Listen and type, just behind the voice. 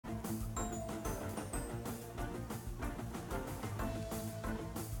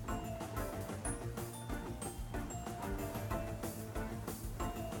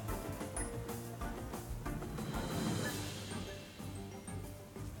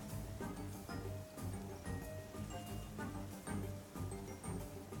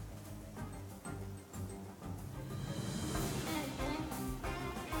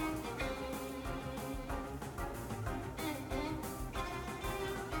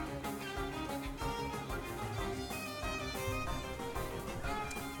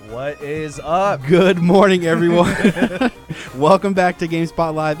What is up? Good morning, everyone. Welcome back to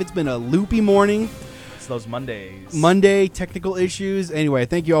GameSpot Live. It's been a loopy morning. It's those Mondays. Monday, technical issues. Anyway,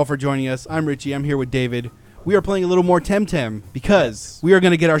 thank you all for joining us. I'm Richie. I'm here with David. We are playing a little more Temtem because we are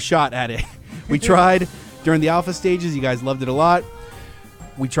going to get our shot at it. We tried during the alpha stages. You guys loved it a lot.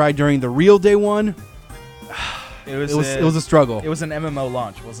 We tried during the real day one. It was a struggle. It was an MMO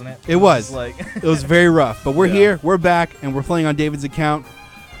launch, wasn't it? It was. It was very rough. But we're here. We're back, and we're playing on David's account.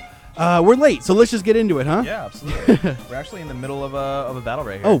 We're late, so let's just get into it, huh? Yeah, absolutely. We're actually in the middle of a battle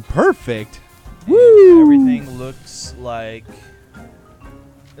right here. Oh, perfect. And woo! everything looks like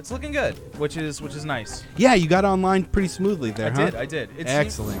it's looking good, which is nice. Yeah, you got online pretty smoothly there, I did.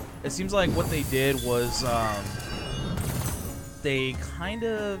 Excellent. It seems like what they did was they kind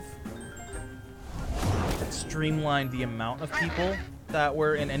of streamlined the amount of people that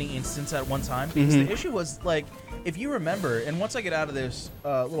were in any instance at one time. Because the issue was, like, if you remember, and once I get out of this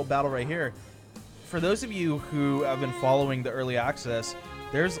little battle right here, for those of you who have been following the early access,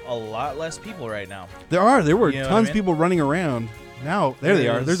 there's a lot less people right now. There were You know tons what I of people running around. Now, there they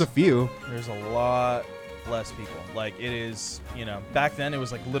are. There's a few. There's a lot less people. Like, it is, back then it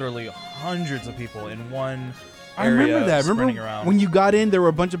was like literally hundreds of people in one I remember that. Remember when you got in, there were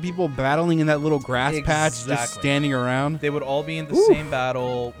a bunch of people battling in that little grass patch, just standing around. They would all be in the same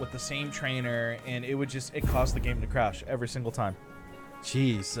battle with the same trainer, and it caused the game to crash every single time.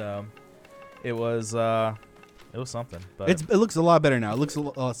 Jeez. So it was something. But it looks a lot better now. It looks a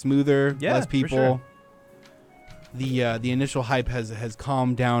lot smoother. Yeah, less people. for sure. The initial hype has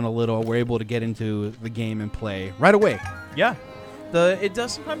calmed down a little. We're able to get into the game and play right away. Yeah. It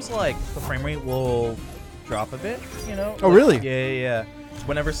does sometimes, like, the frame rate will drop a bit, Oh, really? Yeah.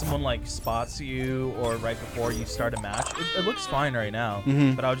 Whenever someone, like, spots you or right before you start a match, it looks fine right now.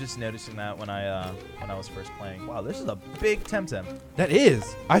 But I was just noticing that when I was first playing. Wow, this is a big Temtem. That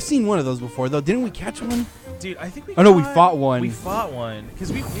is. I've seen one of those before, though. Didn't we catch one? Dude, I think we. Oh no, we fought one. We fought one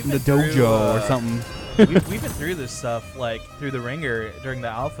because we've in the been dojo through, or something. we've been through this stuff, like, through the ringer during the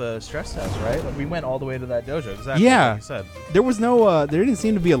alpha stress test, right? Like, we went all the way to that dojo. Exactly. Yeah. Like you said. There was no. There didn't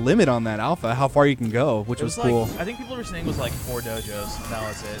seem to be a limit on that alpha. How far you can go, which was cool. I think people were saying it was like 4 dojos. And that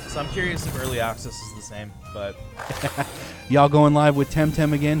was it. So I'm curious if early access is the same. But y'all going live with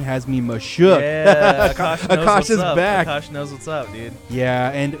Temtem again has me mashook. Yeah, Akash is back. Akash knows what's up, dude.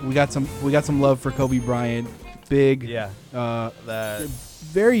 Yeah, and we got some love for Kobe Bryant. Big. Yeah. That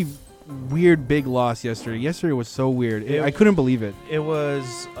very weird big loss yesterday. Yesterday was so weird. I couldn't believe it. It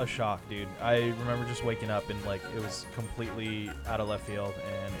was a shock, dude. I remember just waking up and, like, it was completely out of left field,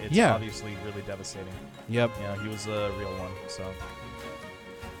 and it's obviously really devastating. Yep. Yeah, he was a real one. So.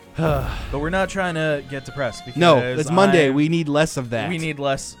 But we're not trying to get depressed because no, it's Monday. We need less of that. We need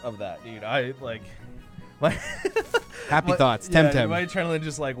less of that, dude. Happy thoughts. Yeah, Temtem. my adrenaline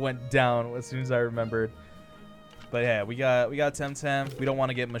just, like, went down as soon as I remembered. But yeah, we got Temtem. We don't want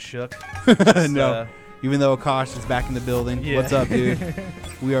to get mashook. No. Even though Akash is back in the building. Yeah. What's up, dude?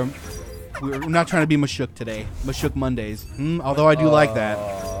 We're not trying to be mashook today. Mashook Mondays. Although I do like that.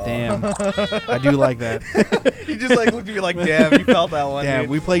 Damn. I do like that. You just, like, looked at me like, damn, you felt that one. Damn, dude.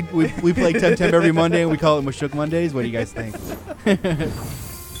 we play Temtem every Monday and we call it Mashook Mondays. What do you guys think?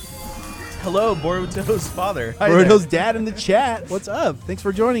 Hello, Boruto's father. Boruto's dad in the chat. What's up? Thanks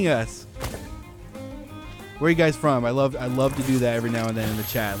for joining us. Where are you guys from? I love to do that every now and then in the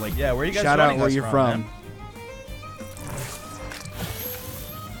chat. Like, yeah, where you guys shout out where you're from.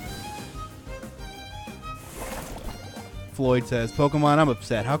 Floyd says, Pokemon, I'm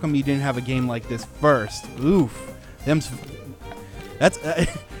upset. How come you didn't have a game like this first? Oof. That's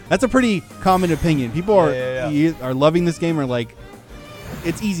a pretty common opinion. People are loving this game, or, like,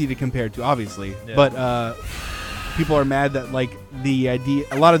 it's easy to compare to, obviously. Yeah. But people are mad that, like,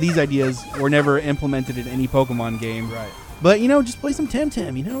 a lot of these ideas were never implemented in any Pokemon game. Right. But, just play some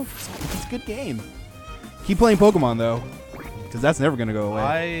Temtem, It's a good game. Keep playing Pokemon, though, because that's never going to go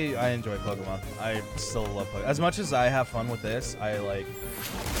away. I enjoy Pokemon. I still love Pokemon. As much as I have fun with this, I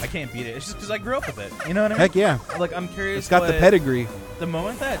can't beat it. It's just because I grew up with it. You know what I mean? Heck yeah. Like, I'm curious. It's got the pedigree. The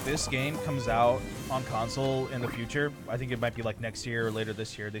moment that this game comes out on console in the future, I think it might be like next year or later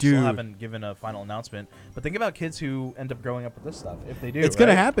this year. They still haven't given a final announcement. But think about kids who end up growing up with this stuff. If they do, it's going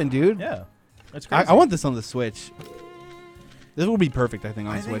to happen, dude. Yeah. It's crazy. I want this on the Switch. This will be perfect, I think,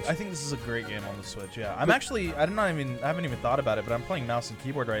 on Switch. I think this is a great game on the Switch. Yeah, I haven't even thought about it, but I'm playing mouse and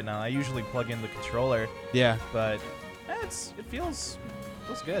keyboard right now. I usually plug in the controller. Yeah, but it feels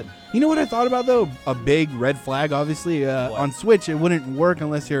Feels good. You know what I thought about though? A big red flag. Obviously, on Switch it wouldn't work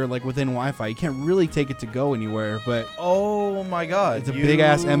unless you're like within Wi-Fi. You can't really take it to go anywhere. But oh my god, it's a big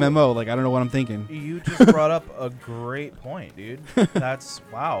ass MMO. Like I don't know what I'm thinking. You just brought up a great point, dude. That's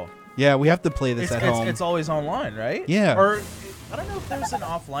wow. Yeah, we have to play this at home. It's always online, right? Yeah. Or I don't know if there's an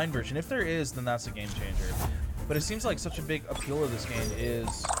offline version. If there is, then that's a game changer. But it seems like such a big appeal of this game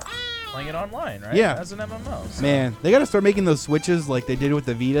is playing it online, right? Yeah. As an MMO. So. Man, they got to start making those switches like they did with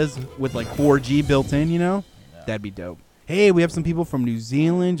the Vitas with like 4G built in, you know? Yeah. That'd be dope. Hey, we have some people from New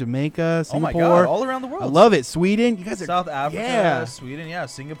Zealand, Jamaica, Singapore. Oh my God, all around the world. I love it. Sweden. You guys are South Africa, Sweden,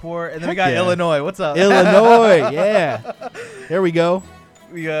 Singapore. And then we got Illinois. What's up? Illinois, yeah. There we go.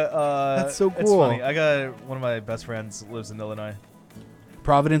 We got, that's so cool. It's funny. I got one of my best friends lives in Illinois.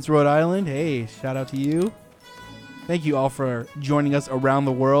 Providence, Rhode Island. Hey, shout out to you. Thank you all for joining us around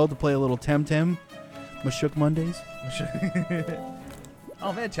the world to play a little Temtem. Mashook Mondays.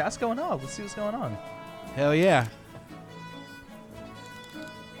 Oh man, chat's going on. Let's see what's going on. Hell yeah.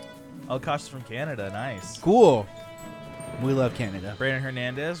 Oh, Kosh is from Canada. Nice. Cool. We love Canada. Brandon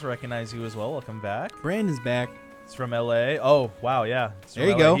Hernandez, recognize you as well. Welcome back. Brandon's back. It's from LA. Oh, wow, yeah. There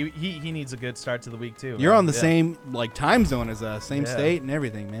you go. He needs a good start to the week too. You're on the same like time zone as us, same state and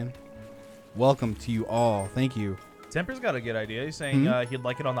everything, man. Welcome to you all. Thank you. Temper's got a good idea. He's saying he'd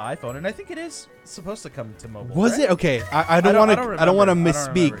like it on the iPhone, and I think it is supposed to come to mobile. Was it? Okay. I don't want to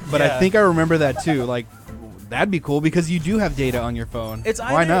misspeak, but I think I remember that too. Like that'd be cool because you do have data on your phone.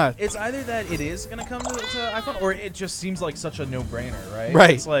 Why not? It's either that it is going to come to iPhone, or it just seems like such a no-brainer, right?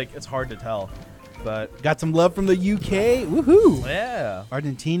 Right. It's like it's hard to tell. But got some love from the UK. Woohoo! Yeah.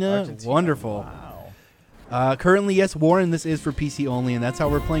 Argentina. Wonderful. Wow. Currently, yes, Warren. This is for PC only, and that's how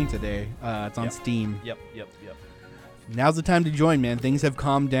we're playing today. It's on Steam. Yep. Now's the time to join, man. Things have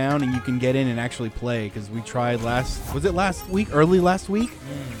calmed down, and you can get in and actually play. Because we tried last week, early last week,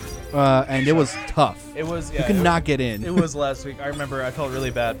 and it was tough. It was. Yeah, you could not get in. It was last week. I remember. I felt really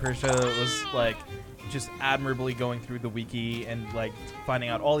bad. Persha was like just admirably going through the wiki and like finding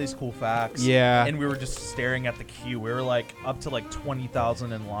out all these cool facts. Yeah. And we were just staring at the queue. We were like up to like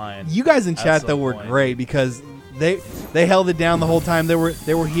 20,000 in line. You guys in chat though were great because they held it down the whole time. They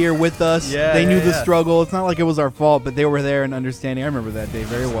were here with us. Yeah. They knew the struggle. It's not like it was our fault, but they were there and understanding. I remember that day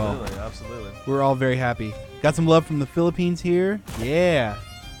very well. Absolutely. We were all very happy. Got some love from the Philippines here. Yeah.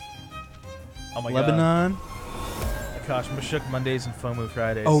 Oh my Lebanon. God. Gosh, Mashook Mondays and FOMO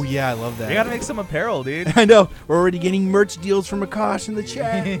Fridays. Oh yeah, I love that. We gotta make some apparel, dude. I know. We're already getting merch deals from Akash in the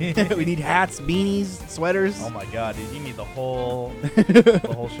chat. We need hats, beanies, sweaters. Oh my God, dude, you need the whole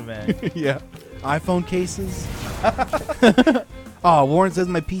shebang. Yeah. iPhone cases. Oh, Warren says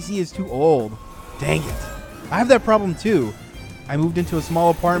my PC is too old. Dang it. I have that problem too. I moved into a small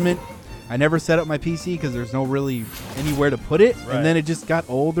apartment. I never set up my PC because there's no really anywhere to put it. Right. And then it just got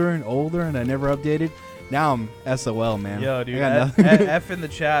older and older and I never updated. Now I'm SOL, man. Yo, dude, F in the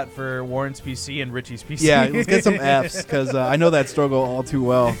chat for Warren's PC and Richie's PC. Yeah, let's get some Fs because I know that struggle all too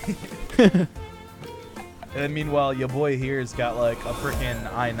well. And then meanwhile, your boy here's got like a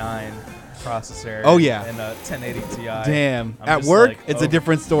freaking i9 processor. Oh, yeah. And a 1080 Ti. Damn. At work, like, it's a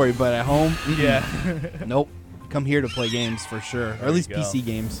different story, but at home, yeah. Nope. Come here to play games for sure. Or at least PC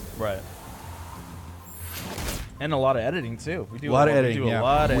games. Right. And a lot of editing, too. We do a lot of editing. A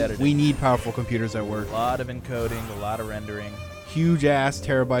lot of editing. We need powerful computers at work. A lot of encoding, a lot of rendering. Huge ass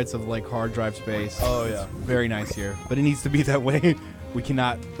terabytes of like hard drive space. Oh, yeah. Very nice here. But it needs to be that way. We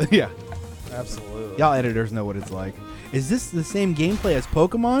cannot. Yeah. Absolutely. Y'all editors know what it's like. Is this the same gameplay as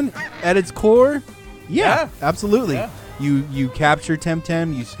Pokemon at its core? Yeah. Absolutely. Yeah. You capture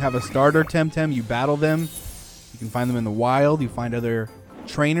Temtem. You have a starter Temtem. You battle them. You can find them in the wild. You find other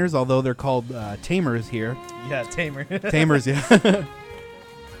trainers, although they're called tamers here. Yeah, tamer. Tamers, yeah.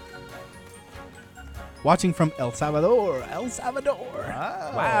 Watching from El Salvador.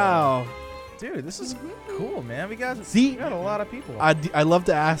 Wow. Dude, this is cool, man. We got a lot of people. I love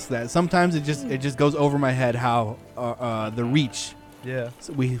to ask that. Sometimes it just goes over my head how the reach. Yeah.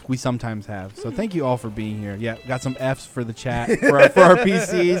 We sometimes have. So thank you all for being here. Yeah, got some Fs for the chat for our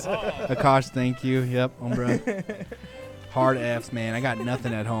PCs. Akash, thank you. Yep, Umbra. Hard Fs, man. I got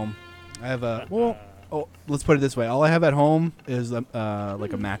nothing at home. I have let's put it this way. All I have at home is like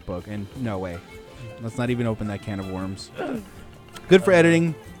a MacBook, and no way. Let's not even open that can of worms. Good for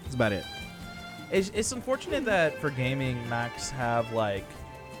editing. That's about it. It's unfortunate that for gaming, Macs have like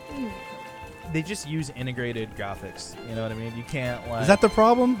they just use integrated graphics. You know what I mean? You can't like. Is that the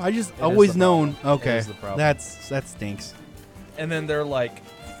problem? I just always known. Okay, it is the problem. That stinks. And then they're like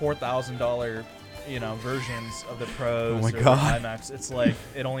 $4,000 versions of the Pros Oh my or the God. iMacs, it's like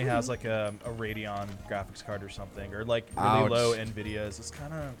it only has like a Radeon graphics card or something, or like really Ouch. low NVIDIAs. It's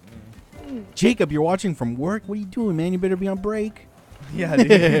kind of Jacob, you're watching from work. What are you doing, man? You better be on break. yeah,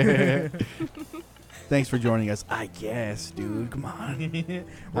 dude. Thanks for joining us. I guess, dude. Come on.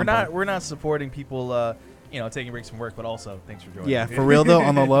 We're not supporting people taking breaks from work, but also thanks for joining. Yeah, for real though,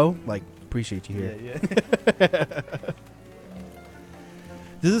 on the low, like appreciate you here. Yeah.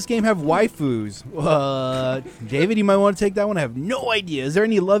 Does this game have waifus? David, you might want to take that one. I have no idea. Is there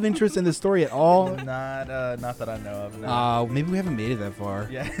any love interest in the story at all? Not that I know of. No. Maybe we haven't made it that far.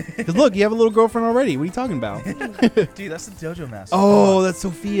 Yeah. Because look, you have a little girlfriend already. What are you talking about? Dude, that's the Dojo Master. Oh, that's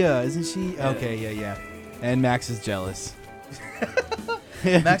Sophia, isn't she? Yeah. Okay, yeah. And Max is jealous.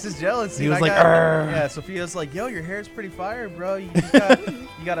 Max is jealous. He was like, "Arr." Yeah, Sophia's like, yo, your hair's pretty fire, bro. You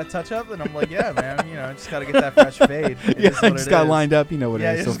got a touch up? And I'm like, yeah, man. Just got to get that fresh fade. Yeah, I just got lined up. You know what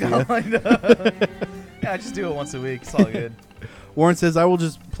yeah, it is, just Sophia. got lined up. Yeah, I just do it once a week. It's all good. Warren says, I will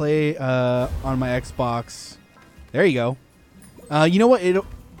just play on my Xbox. There you go. You know what? I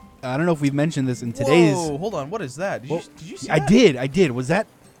don't know if we've mentioned this in today's. Whoa, hold on. What is that? Did you see that? I did. Was that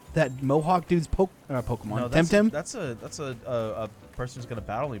Mohawk dude's Pokemon? No, Temtem? that's a person who's gonna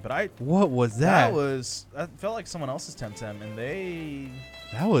battle me. But What was that? That felt like someone else's Temtem, and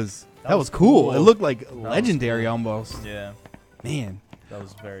That was was cool. cool. It looked like was legendary cool. almost. yeah, Man. that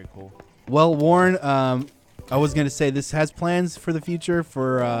was very cool. Well, Warren, I was going to say this has plans for the future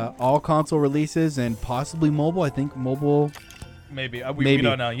for all console releases and possibly mobile. I think mobile. Maybe Maybe. we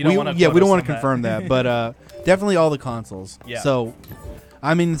don't know. You don't want to. Yeah, we don't want to confirm that, but definitely all the consoles. Yeah. So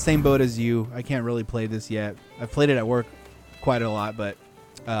I'm in the same boat as you. I can't really play this yet. I've played it at work quite a lot, but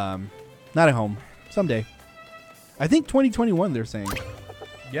not at home. Someday. I think 2021 they're saying.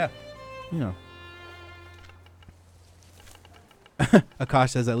 Yeah. You know. Akash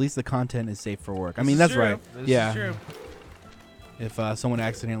says at least the content is safe for work. I mean, that's right. This Yeah. is true. If someone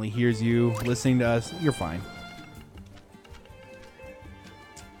accidentally hears you listening to us, you're fine.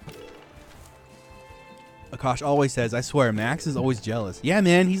 Akash always says, I swear, Max is always jealous. Yeah,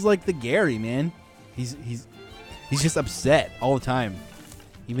 man, he's like the Gary, man. He's just upset all the time.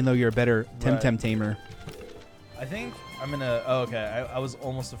 Even though you're a better Temtem tamer. I think I'm gonna. Oh, okay. I was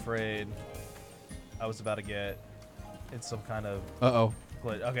almost afraid I was about to get in some kind of. Uh-oh.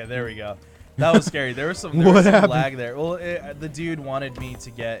 glitch. Okay, there we go. That was scary. There was some What happened? lag there. Well, the dude wanted me to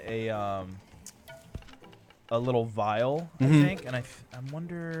get a little vial, I think, and I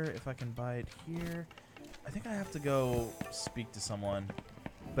wonder if I can buy it here. I think I have to go speak to someone.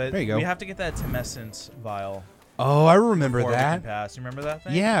 But There you go. we have to get that Temescence vial. Oh, I remember before we can that. pass. You remember that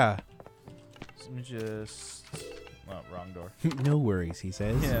thing? Yeah. So let me just. Oh, wrong door. No worries, he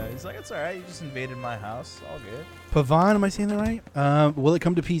says. Yeah, he's like, it's all right. You just invaded my house. All good. Pavan, am I saying that right? Will it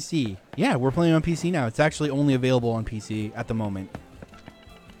come to PC? Yeah, we're playing on PC now. It's actually only available on PC at the moment.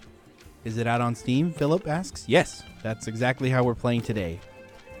 Is it out on Steam? Philip asks. Yes, that's exactly how we're playing today.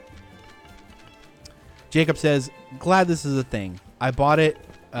 Jacob says, glad this is a thing. I bought it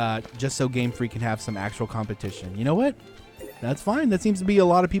just so Game Freak can have some actual competition. You know what? That's fine. That seems to be a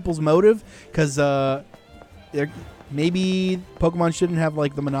lot of people's motive because maybe Pokemon shouldn't have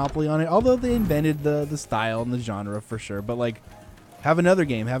like the monopoly on it, although they invented the style and the genre for sure. But like, have another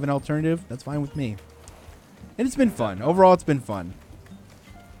game, have an alternative. That's fine with me. And it's been fun. Overall, it's been fun.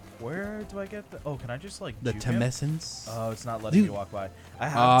 Where do I get the? Oh, can I just like The juke him? Temescence. Oh, it's not letting Dude. me walk by. I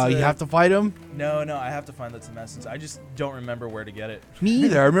have to. You have to fight him? No, I have to find the Temescence. I just don't remember where to get it. Me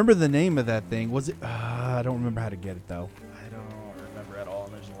either. I remember the name of that thing. Was it? I don't remember how to get it though. I don't remember at all.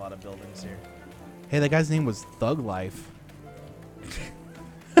 And there's a lot of buildings here. Hey, that guy's name was Thug Life.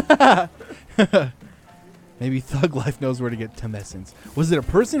 Maybe Thug Life knows where to get Temescence. Was it a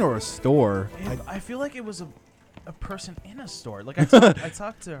person or a store? I feel like it was a person in a store. Like I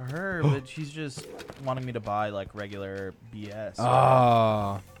talked to her, but she's just wanting me to buy like regular BS.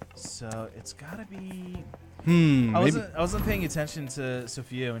 Ah. So it's gotta be. Maybe. I wasn't paying attention to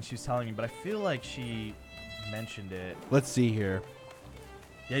Sophia when she was telling me, but I feel like she mentioned it. Let's see here.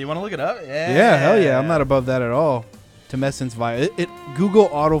 Yeah, you want to look it up? Yeah. Yeah, hell yeah. I'm not above that at all. Temescence vial. Google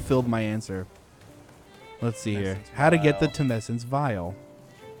auto-filled my answer. Let's see here. Temescence How to get the vial. Temescence vial.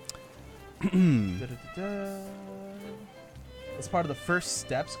 Da-da-da-da. It's part of the First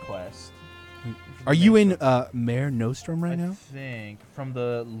Steps quest. Are you in Mare Nostrum right I now? think from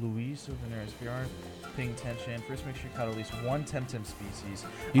the Louise souvenirs. If you aren't paying attention, first make sure you caught at least one Temtem species.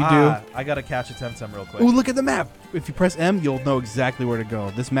 You do? I gotta catch a Temtem real quick. Ooh, look at the map. If you press M, you'll know exactly where to go.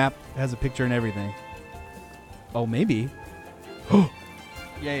 This map has a picture and everything. Oh, maybe. Yeah.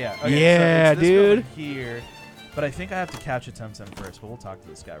 Yeah, so it's this dude. building here, But I think I have to catch a Temtem first, but we'll talk to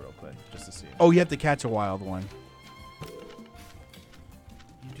this guy real quick just to see. Oh, you have to catch a wild one.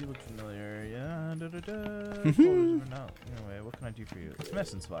 You do look familiar. Yeah. No. Anyway, what can I do for you? It's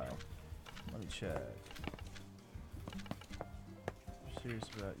Messence File. Let me check. Serious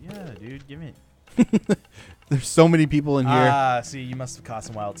about? Yeah, dude. Give me. There's so many people in here. Ah, see, you must have caught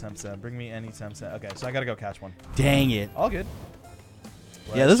some wild Temtem. Bring me any Temtem. Okay, so I gotta go catch one. Dang it. All good.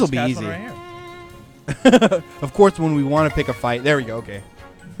 Yeah, this will be easy. Right here. Of course, when we want to pick a fight. There we go. Okay.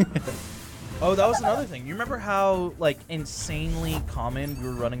 Oh, that was another thing. You remember how, like, insanely common we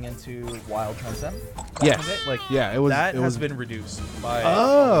were running into wild Temtem? Yes. Like, yeah, it was. That it has was, been reduced by.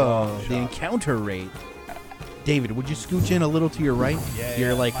 Oh, the encounter rate. David, would you scooch in a little to your right? Yeah, You're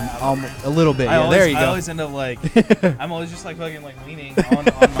yeah, like a little bit. Yeah, always, there you go. I always end up like, I'm always just like fucking like leaning on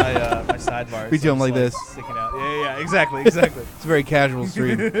my my sidebar. We do them like this. Sticking out. Yeah, exactly. It's a very casual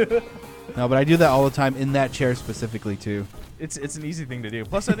stream. No, but I do that all the time in that chair specifically too. It's an easy thing to do.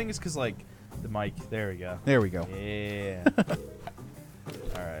 Plus, I think it's because like the mic. There we go. There we go. Yeah.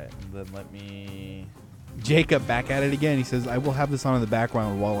 All right, and then let me. Jacob back at it again. He says, "I will have this on in the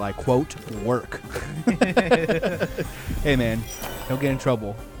background while I quote work." Hey man, don't get in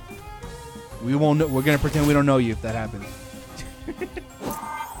trouble. We won't. We're gonna pretend we don't know you if that happens.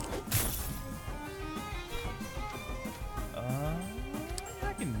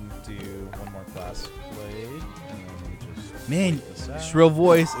 I can do one more class blade, and then just man, shrill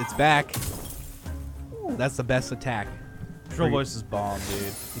voice. It's back. Ooh, that's the best attack. Shrill voice is bomb,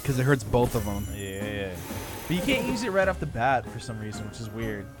 dude. Because it hurts both of them. Yeah. But you can't use it right off the bat for some reason, which is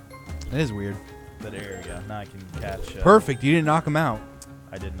weird. It is weird. But there we go. Now I can catch. Perfect. You didn't knock him out.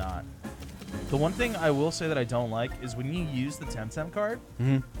 I did not. The one thing I will say that I don't like is when you use the Temtem card,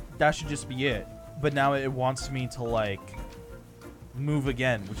 that should just be it. But now it wants me to, like, move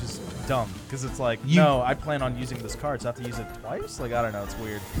again, which is dumb. Because it's like, no, I plan on using this card, so I have to use it twice? Like, I don't know. It's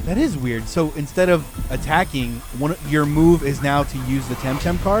weird. That is weird. So instead of attacking, your move is now to use the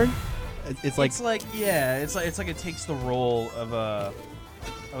Temtem card? It's like it takes the role of a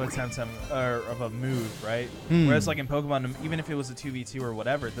Temtem or of a move, right? Whereas like in Pokemon, even if it was a 2v2 or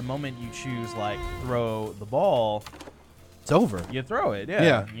whatever, the moment you choose like throw the ball, it's over. You throw it,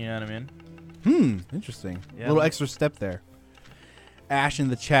 yeah. You know what I mean? Interesting. Yeah, a little extra step there. Ash in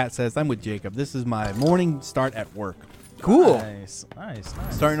the chat says, "I'm with Jacob. This is my morning start at work." Cool. Nice.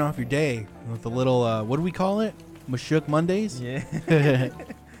 Starting off your day with a little what do we call it? Mashook Mondays? Yeah.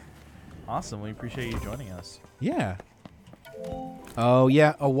 Awesome. We appreciate you joining us. Yeah. Oh,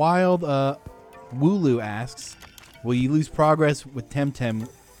 yeah. A wild Wooloo asks, will you lose progress with Temtem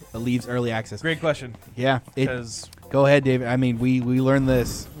leaves early access? Great question. Yeah. Because go ahead, David. I mean, we learned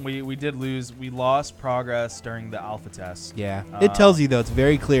this. We did lose. We lost progress during the alpha test. Yeah. It tells you, though. It's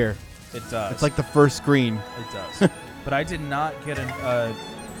very clear. It does. It's like the first screen. It does. But I did not get a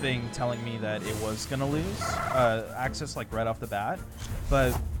thing telling me that it was going to lose access like right off the bat.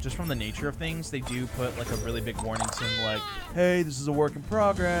 But just from the nature of things, they do put like a really big warning saying like, hey, this is a work in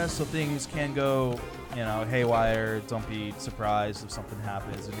progress, so things can go, haywire. Don't be surprised if something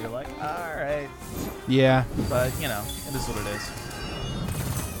happens. And you're like, all right. Yeah. But, it is what it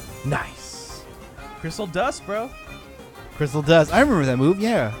is. Nice. Crystal Dust, bro. Crystal Dust. I remember that move.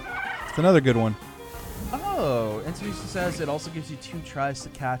 Yeah. It's another good one. Oh, Intuition says it also gives you 2 tries to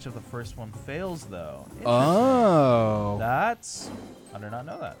catch if the first one fails, though. Oh. I did not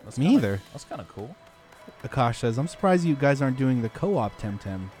know that. Me either. That's kind of cool. Akash says, I'm surprised you guys aren't doing the co-op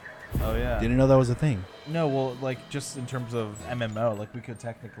Temtem. Oh, yeah. Didn't know that was a thing. No, well, like, just in terms of MMO, like, we could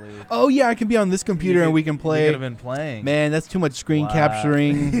technically... Oh, yeah, I can be on this computer and we can play. We could have been playing. Man, that's too much screen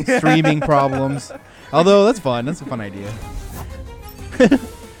capturing, streaming problems. Although, that's fun. That's a fun idea.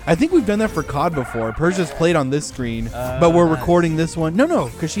 I think we've done that for COD before. Persia's played on this screen, but we're recording this one. No,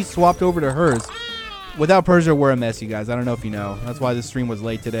 because she swapped over to hers. Without Persia, we're a mess, you guys. I don't know if you know. That's why the stream was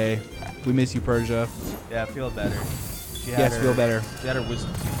late today. We miss you, Persia. Yeah, feel better. Feel better. She had her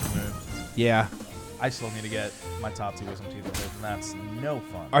wisdom teeth removed. Yeah. I still need to get my top 2 wisdom teeth removed, and that's no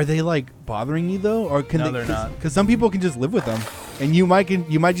fun. Are they, like, bothering you, though? Or can they're not. Because some people can just live with them. And you might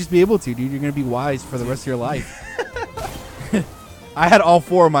just be able to, dude. You're going to be wise for the rest of your life. I had all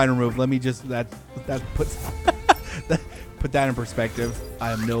 4 of mine removed. Let me just that puts put that in perspective.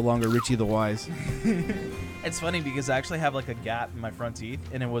 I am no longer Richie the Wise. It's funny because I actually have like a gap in my front teeth,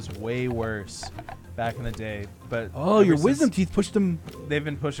 and it was way worse back in the day. But your wisdom teeth pushed them. They've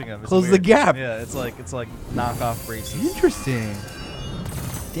been pushing them. It's close weird. The gap. Yeah, it's like knockoff braces. Interesting.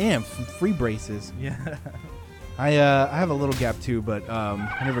 Damn, some free braces. Yeah. I have a little gap too, but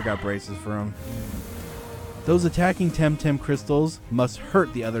I never got braces for them. Those attacking Temtem crystals must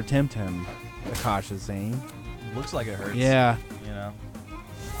hurt the other Temtem, Akash is saying. looks like it hurts. Yeah. You know.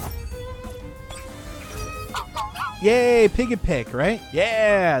 Yay, Pig and Pick, right?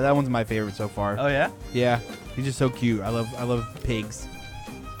 Yeah, that one's my favorite so far. Oh yeah. Yeah, he's just so cute. I love pigs.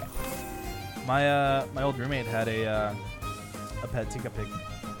 My old roommate had a pet Tinka pig.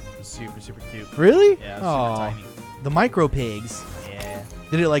 It was super cute. Really? Yeah, it was super tiny. The micro pigs. Yeah.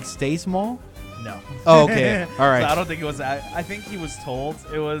 Did it like stay small? No. Oh, okay. All right. So I don't think it was. I think he was told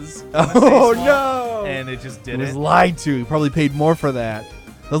it was. Oh no! And it just didn't. He was lied to. He probably paid more for that.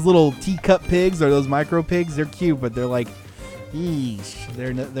 Those little teacup pigs or those micro pigs, they're cute, but they're like, eesh.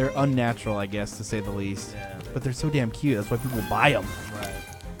 They're unnatural, I guess, to say the least. Yeah. But they're so damn cute. That's why people buy them. Right.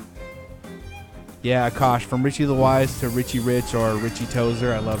 Yeah, gosh, from Richie the Wise to Richie Rich or Richie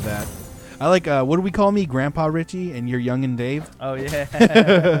Tozer. I love that. I like, what do we call me? Grandpa Richie, and you're Young and Dave? Oh,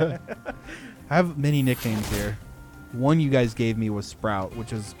 yeah. I have many nicknames here. One you guys gave me was Sprout,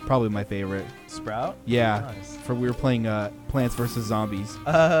 which is probably my favorite. Sprout? Yeah. Nice. We were playing Plants vs. Zombies.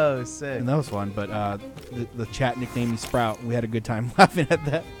 Oh, sick. And that was fun, but the chat nicknamed me Sprout. We had a good time laughing at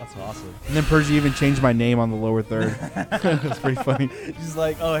that. That's awesome. And then Persia even changed my name on the lower third. It's pretty funny. She's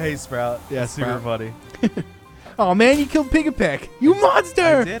like, oh, hey, Sprout. Yeah, super Sprout. funny. Oh, man, you killed Pig and Peck. You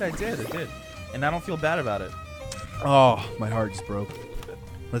monster! I did. And I don't feel bad about it. Oh, my heart just broke.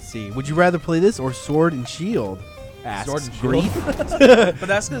 Let's see. Would you rather play this or Sword and Shield? Asks Sword and Grief. Shield. But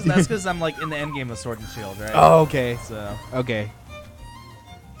that's because I'm like in the end game of Sword and Shield, right? Oh, okay. So Okay.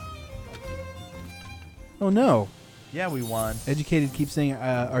 Oh, no. yeah, we won. Educated keeps saying,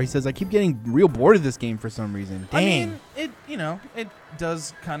 or he says, I keep getting real bored of this game for some reason. Dang. I mean, it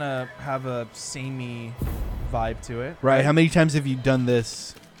does kind of have a samey vibe to it. Right. How many times have you done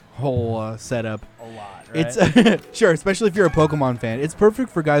this whole setup? A lot, right? It's sure, especially if you're a Pokemon fan. It's perfect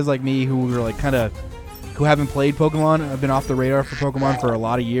for guys like me who are like who haven't played Pokemon. I've been off the radar for Pokemon for a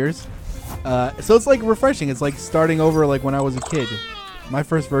lot of years. So it's like refreshing. It's like starting over like when I was a kid. My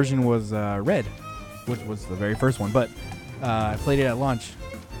first version was Red, which was the very first one, but I played it at launch.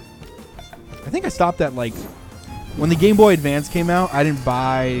 I think I stopped at like when the Game Boy Advance came out. I didn't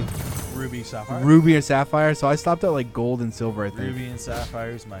buy Ruby, Sapphire. Ruby or Sapphire, so I stopped at like Gold and Silver, I think. Ruby and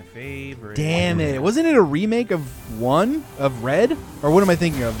Sapphire is my favorite. Damn it! Wasn't it a remake of Red? Or what am I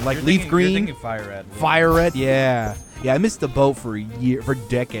thinking of? Like Leaf Green? You're thinking Fire Red. Fire Red? Yeah. Yeah, I missed the boat for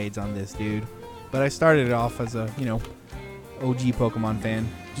decades on this, dude. But I started it off as a, OG Pokemon fan.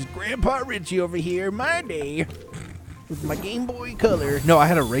 Just Grandpa Richie over here, my day. With my Game Boy Color. No, I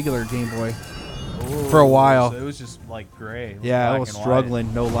had a regular Game Boy. Ooh, for a while. So it was just like gray. Yeah, I was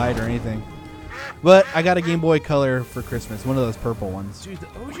struggling. No light or anything. But I got a Game Boy Color for Christmas. One of those purple ones. Dude, the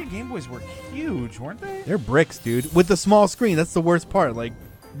OG Game Boys were huge, weren't they? They're bricks, dude. With the small screen. That's the worst part. Like,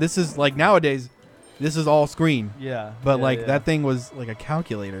 this is, like, nowadays, this is all screen. Yeah. But, yeah. that thing was like a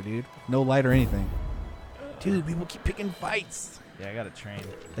calculator, dude. No light or anything. Dude, people keep picking fights. Yeah, I got to train.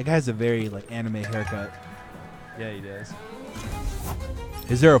 That guy has a very, anime haircut. Yeah, he does.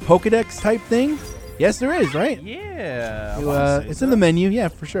 Is there a Pokedex type thing? Yes, there is, right? Yeah. It's in the menu, yeah,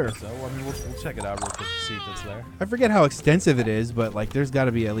 for sure. So, I mean, we'll check it out real quick to see if it's there. I forget how extensive it is, but there's got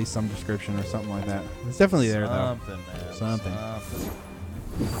to be at least some description or something like that. It's definitely there, though. Something.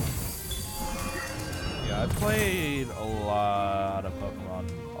 Yeah, I've played a lot of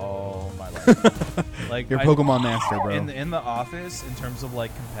Pokemon all my life. You're Pokemon master, bro. In the office, in terms of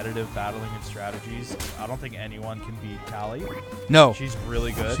competitive battling and strategies, I don't think anyone can beat Callie. No. She's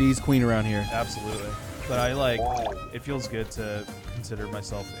really good. She's queen around here. Absolutely. But it feels good to consider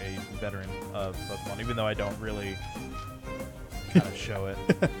myself a veteran of Pokemon, even though I don't really kind of show it.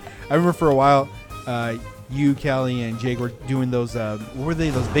 I remember for a while, you, Callie, and Jake were doing those, what were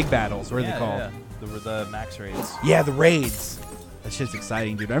they, those big battles? What are they called? Yeah. The max raids. Yeah, the raids. That shit's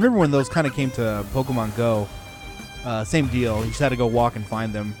exciting, dude. I remember when those kind of came to Pokemon Go. Same deal. You just had to go walk and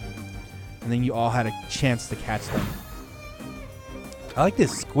find them. And then you all had a chance to catch them. I like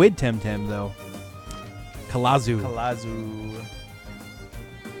this squid Temtem, though. Kalazu.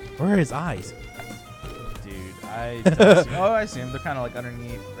 Where are his eyes? Dude, I don't see. Oh, I see them. They're kind of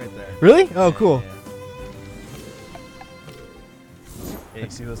underneath right there. Really? Oh, cool. Yeah, you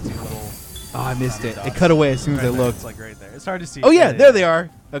see those two little... Oh, I missed it. It cut away as soon as I looked. It's right there. It's hard to see. Oh, yeah. There they are.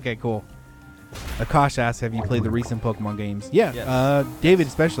 Okay, cool. Akash asks, have you played the recent Pokemon games? Yeah. Yes. David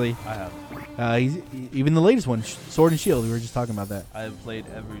especially. I have. He's even the latest one, Sword and Shield. We were just talking about that. I have played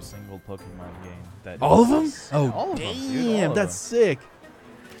every single Pokemon game. That all of them? Oh, yeah, all damn. of them, dude, all That's of them. sick.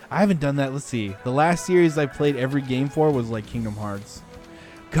 I haven't done that. Let's see. The last series I played every game for was Kingdom Hearts.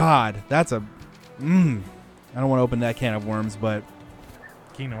 God, that's a... I don't want to open that can of worms, but...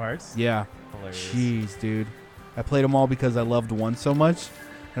 Kingdom Hearts? Yeah. Hilarious. Jeez, dude. I played them all because I loved one so much.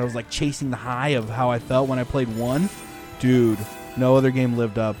 and I was like chasing the high of how I felt when I played 1. Dude, no other game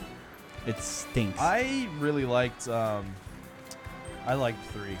lived up. It stinks. I really liked. I liked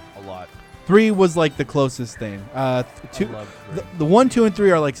 3 a lot. 3 was like the closest thing. 2, I loved 3. the 1, 2, and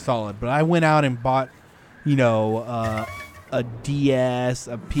 3 are like solid, but I went out and bought, you know, a DS,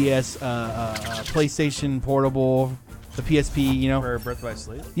 a PS, PlayStation Portable, the PSP, you know. For Birth by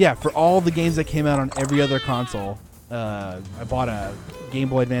Sleep? Yeah, for all the games that came out on every other console. I bought a Game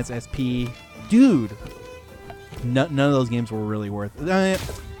Boy Advance SP. Dude, none of those games were really worth it.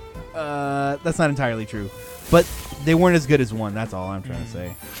 That's not entirely true. But they weren't as good as 1. That's all I'm trying to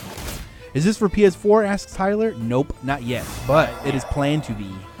say. Is this for PS4, asks Tyler? Nope, not yet. But it is planned to be.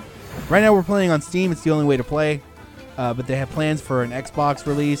 Right now we're playing on Steam. It's the only way to play. But they have plans for an Xbox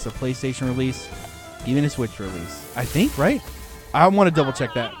release, a PlayStation release, even a Switch release. I think, right? I want to double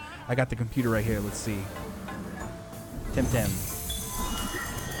check that. I got the computer right here. Let's see. Temtem.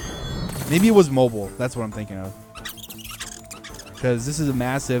 Maybe it was mobile. That's what I'm thinking of. Because this is a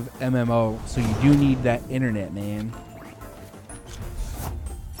massive MMO, so you do need that internet, man.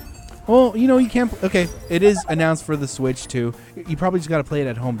 Well, you know, you can't... Okay, it is announced for the Switch, too. You probably just got to play it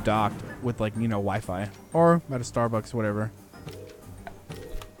at home docked with, like, you know, Wi-Fi. Or at a Starbucks, whatever.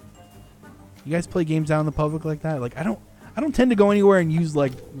 You guys play games out in the public like that? Like, I don't tend to go anywhere and use,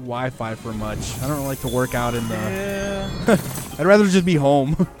 like, Wi-Fi for much. I don't like to work out in the... Yeah. I'd rather just be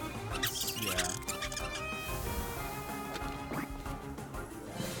home. Yeah.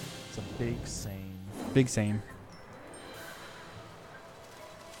 It's a big same. Big same.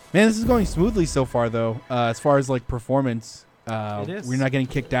 Man, this is going smoothly so far, though. As far as like performance, It is. we're not getting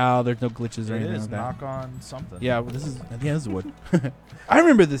kicked out. There's no glitches or It anything is. like that. Knock on something. Yeah, this is wood. I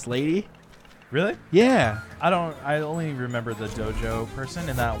remember this lady. Really? Yeah. I only remember the dojo person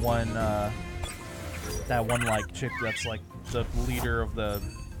and that one like chick that's like the leader of the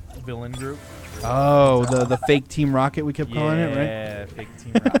villain group. Oh, the fake Team Rocket we kept calling it, right? Yeah, fake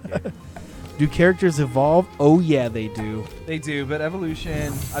Team Rocket. Do characters evolve? Oh yeah, they do. They do, but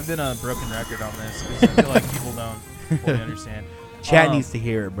evolution. I've been a broken record on this because I feel like people don't fully understand. Chat needs to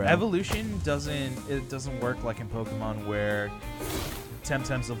hear it, bro. Evolution doesn't work like in Pokemon where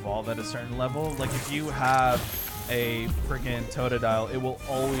Temtems evolve at a certain level. Like if you have a freaking Totodile, it will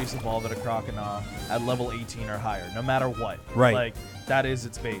always evolve at a Crocodile at level 18 or higher, no matter what. Right. Like that is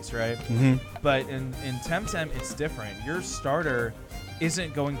its base, right? Mm-hmm. But in Temtem, it's different. Your starter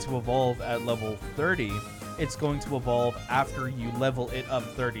isn't going to evolve at level 30. It's going to evolve after you level it up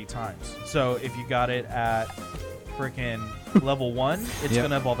 30 times. So if you got it at freaking level 1, it's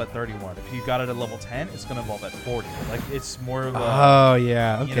going to evolve at 31. If you got it at level 10, it's going to evolve at 40. Like it's more of a Oh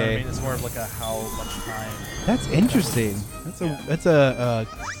yeah, okay. You know what I mean? It's more of like a how much time. That's interesting. That's a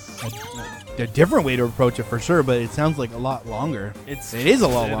different way to approach it for sure, but it sounds like a lot longer. It is a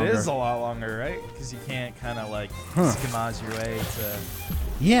lot longer. It is a lot longer, right? Because you can't kind of like schematize your way to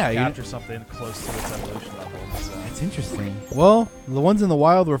capture something close to its evolution level. So. It's interesting. Well, the ones in the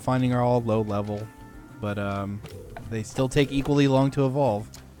wild we're finding are all low level, but they still take equally long to evolve.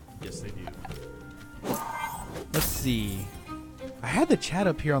 Yes, they do. Let's see. I had the chat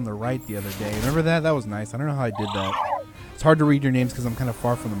up here on the right the other day. Remember that? That was nice. I don't know how I did that. It's hard to read your names because I'm kind of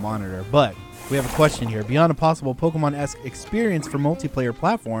far from the monitor. But we have a question here. Beyond a possible Pokemon-esque experience for multiplayer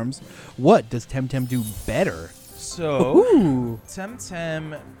platforms, what does Temtem do better? So,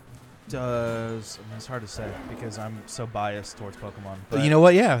 Temtem does... I mean, it's hard to say because I'm so biased towards Pokemon. But you know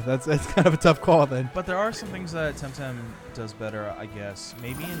what? Yeah, that's kind of a tough call then. But there are some things that Temtem does better, I guess.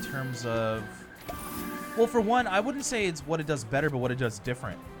 Maybe in terms of... Well, for one, I wouldn't say it's what it does better, but what it does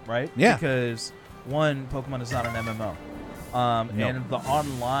different, right? Yeah. Because, one, Pokemon is not an MMO. And the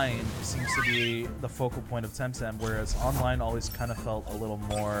online seems to be the focal point of Temtem, whereas online always kind of felt a little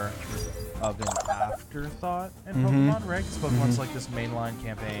more of an afterthought in Pokemon, right? Because Pokemon's like this mainline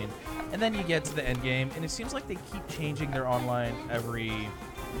campaign, and then you get to the end game, and it seems like they keep changing their online every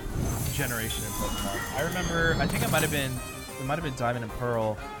generation in Pokemon. I remember, I think it might have been Diamond and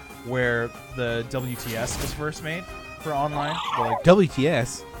Pearl, where the WTS was first made for online. Like,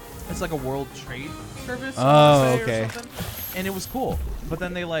 WTS? It's like a World Trade Service. Oh, okay. And it was cool, but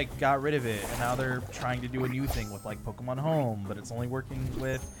then they like got rid of it, and now they're trying to do a new thing with like Pokemon Home, but it's only working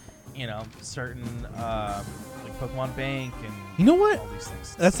with, you know, certain like Pokemon Bank and you know what? all these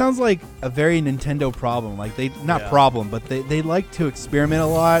things. That sounds like a very Nintendo problem. Like problem, but they like to experiment a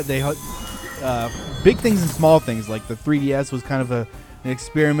lot. They big things and small things. Like the 3DS was kind of an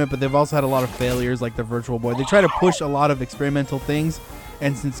experiment, but they've also had a lot of failures, like the Virtual Boy. They try to push a lot of experimental things,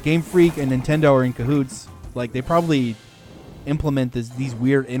 and since Game Freak and Nintendo are in cahoots, like they probably implement these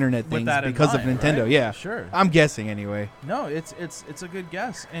weird internet things because of Nintendo. Right? Yeah, sure. I'm guessing anyway. No, it's a good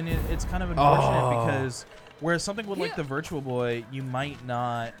guess, and it's kind of unfortunate because whereas something with like the Virtual Boy, you might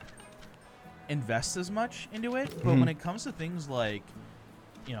not invest as much into it, but when it comes to things like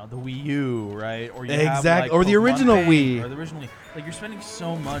the Wii U, right? Or you have, like, or the original Wii, or the originally, like you're spending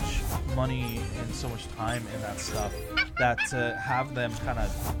so much money and so much time in that stuff that to have them kind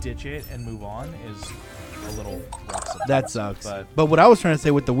of ditch it and move on is a little rough sometimes. That sucks. But what I was trying to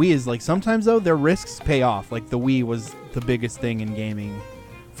say with the Wii is like sometimes though their risks pay off. Like the Wii was the biggest thing in gaming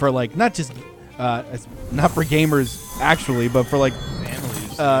for like not just not for gamers actually, but for like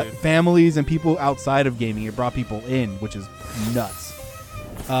families and people outside of gaming. It brought people in, which is nuts.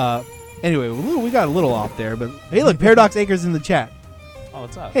 Anyway, we got a little off there, but hey, look, Paradox Acres in the chat. Oh,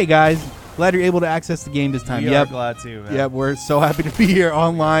 what's up? Hey guys, glad you're able to access the game this time. We are glad too, man. Yep, we're so happy to be here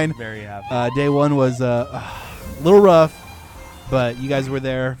online. Very happy. Day one was a little rough, but you guys were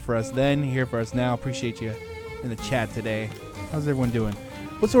there for us then, here for us now. Appreciate you in the chat today. How's everyone doing?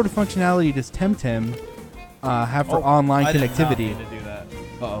 What sort of functionality does Temtem have for online connectivity? I didn't do that.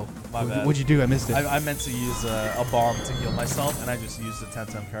 Uh-oh. My bad. What'd you do? I missed it. I meant to use a bomb to heal myself, and I just used the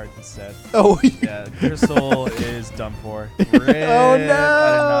Temtem card instead. Oh, yeah. Crystal is done for. Oh, no. I did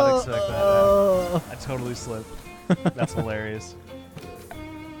not expect that. Man. I totally slipped. That's hilarious.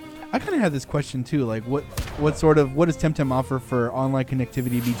 I kind of had this question, too. Like, what does Temtem offer for online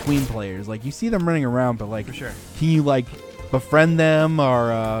connectivity between players? Like, you see them running around, but, like, for sure. Can you, like, befriend them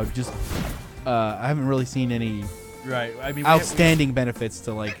or just... I haven't really seen any... Right. I mean, outstanding benefits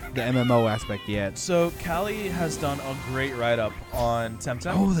to like the MMO aspect yet. So Callie has done a great write-up on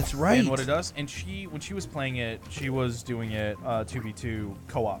Temtem. Oh, that's right. And what it does, and when she was playing it, she was doing it 2v2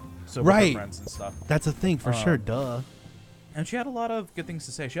 co-op, so with right. her friends and stuff. That's a thing for sure. Duh. And she had a lot of good things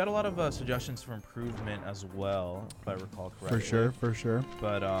to say. She had a lot of suggestions for improvement as well, if I recall correctly. For sure.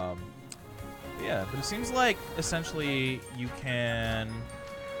 But yeah. But it seems like essentially you can.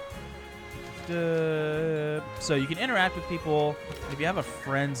 So you can interact with people. If you have a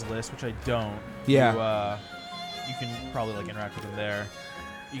friends list, which I don't, yeah, you can probably like interact with them there.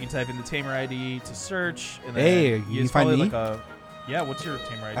 You can type in the Tamer ID to search, and then hey, you find me? Like yeah, what's your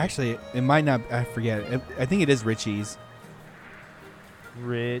Tamer ID? Actually, it might not. I forget. I think it is Richie's.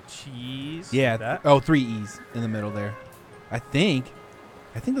 Richie's. Yeah. That? Oh, 3 E's in the middle there. I think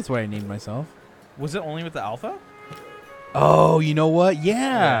that's what I named myself. Was it only with the alpha? Oh, you know what?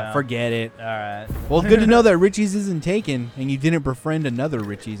 Yeah. Forget it. All right. Well, it's good to know that Richie's isn't taken, and you didn't befriend another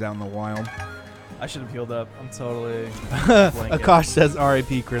Richie's out in the wild. I should have healed up. I'm totally. Akash says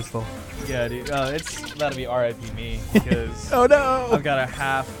R.I.P. Crystal. Yeah, dude. It's that'll be R.I.P. me because oh no, I've got a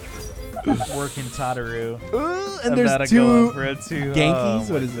half working Tataru. And there's 2 Genkies.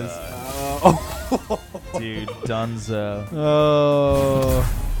 What is this? Oh. Dude, Dunzo. Oh.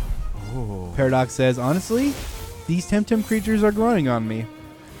 Paradox says, honestly, these Temtem creatures are growing on me.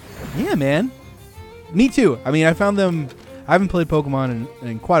 Yeah, man. Me too. I mean, I found them... I haven't played Pokemon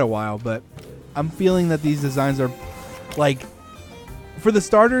in quite a while, but I'm feeling that these designs are, like... For the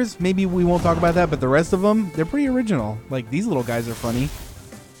starters, maybe we won't talk about that, but the rest of them, they're pretty original. Like, these little guys are funny.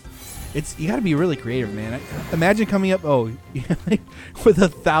 You got to be really creative, man. Imagine coming up... Oh, with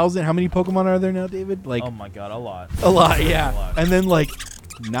 1,000... How many Pokemon are there now, David? Like, oh, my God. A lot. A lot, yeah. A lot. And then, like...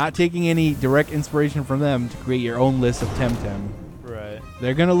 Not taking any direct inspiration from them to create your own list of Temtem. Right.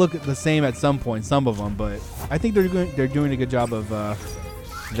 They're gonna look the same at some point, some of them, but I think they're doing a good job of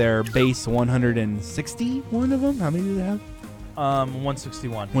their base 161 of them. How many do they have?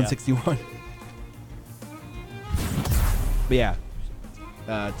 161. 161. Yeah. But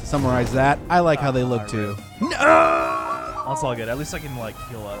yeah. To summarize that, I like how they look too. No! That's all good. At least I can like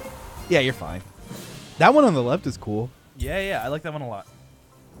heal up. Yeah, you're fine. That one on the left is cool. Yeah. I like that one a lot.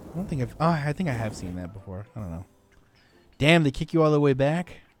 I think I have seen that before. I don't know. Damn, they kick you all the way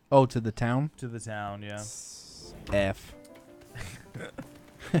back? Oh, to the town? To the town, yeah. F.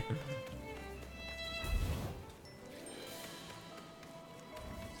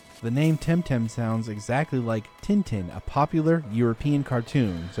 The name Temtem sounds exactly like Tintin, a popular European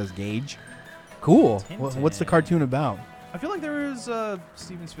cartoon, says Gage. Cool. What's the cartoon about? I feel like there is a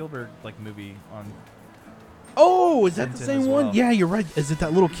Steven Spielberg like movie on... Oh, is that Tintin the same well. one? Yeah, you're right. Is it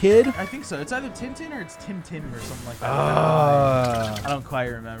that little kid? I think so. It's either Tintin or it's Tim or something like that. I don't quite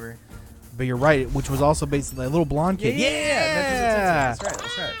remember. But you're right, which was also based on that little blonde kid. Yeah.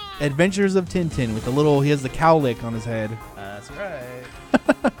 That's right. Adventures of Tintin with the little, he has the cowlick on his head. That's right.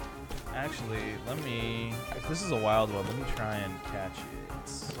 Actually, if this is a wild one, let me try and catch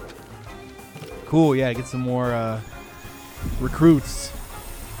it. Cool, yeah, get some more recruits.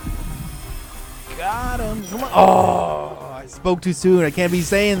 Got him. Come on. Oh, Spoke too soon. I can't be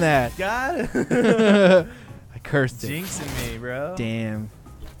saying that. Got it. I cursed it. Jinxing me, bro. Damn.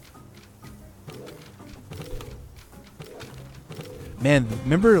 Man,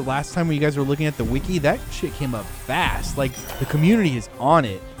 remember last time when you guys were looking at the wiki? That shit came up fast. Like, the community is on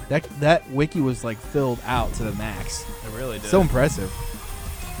it. That wiki was, like, filled out to the max. It really did. So impressive.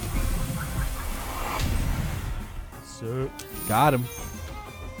 So Got him.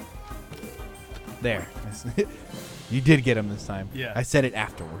 There. You did get him this time. Yeah. I said it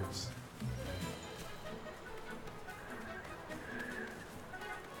afterwards.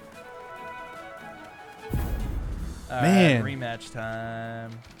 Man. Rematch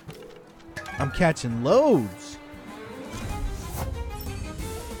time. I'm catching loads.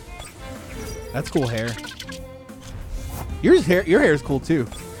 That's cool hair. Your hair is cool too.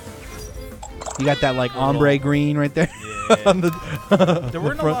 You got that like ombre green right there. Yeah. On the, there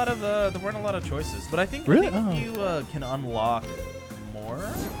weren't a lot of choices, but I think, really? you can unlock more.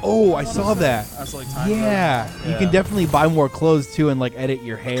 Oh, I saw that. That's like time Yeah, you can definitely buy more clothes too and like edit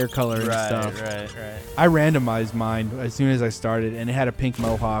your hair color and stuff. Right. I randomized mine as soon as I started, and it had a pink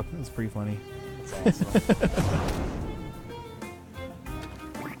mohawk. It was pretty funny. That's awesome.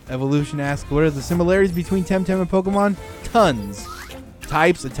 Evolution asks, what are the similarities between Temtem and Pokemon? Tons.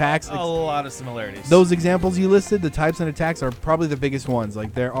 Types, attacks. A lot of similarities. Those examples you listed, the types and attacks are probably the biggest ones.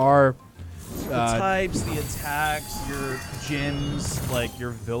 Like there are the types, the attacks, your gyms, like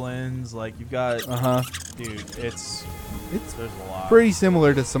your villains, like you've got. Dude, there's a lot. Pretty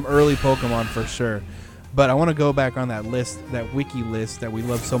similar to some early Pokemon for sure. But I want to go back on that list, that wiki list that we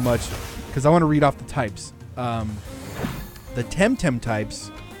love so much, because I want to read off the types. The Temtem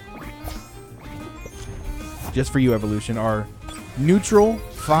types, just for you, Evolution, are neutral,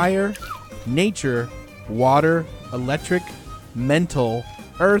 fire, nature, water, electric, mental,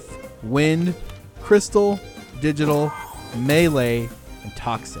 earth, wind, crystal, digital, melee, and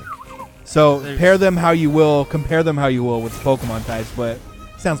toxic. So compare them how you will with Pokemon types, but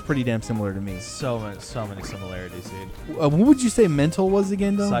sounds pretty damn similar to me. So many similarities, dude. What would you say mental was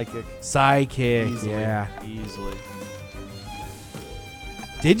again, though? Psychic, Easily. yeah. Easily.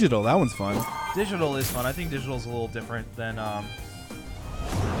 Digital, that one's fun. Digital is fun. I think digital is a little different than the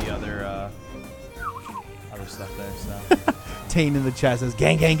other stuff there. So. Tane in the chat says,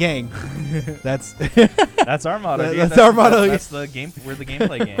 "Gang, gang, gang." That's that's our motto. That's our motto. That's the game. We're the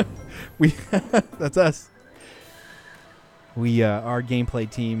gameplay game. That's us. We our gameplay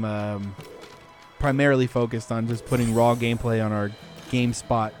team primarily focused on just putting raw gameplay on our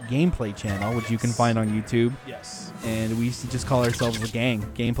GameSpot gameplay channel, which you can find on YouTube. Yes. And we used to just call ourselves the gang,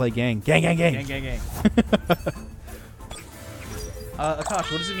 gameplay gang, gang, gang, gang, gang, gang, gang.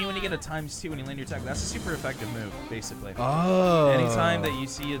 Akash, what does it mean when you get a ×2 when you land your attack? That's a super effective move, basically. Oh. Anytime that you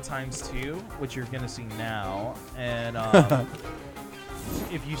see a ×2, which you're gonna see now, and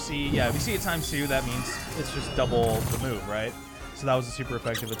if you see a ×2, that means it's just double the move, right? So that was a super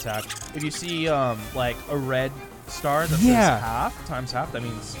effective attack. If you see like a red star that says half times half, that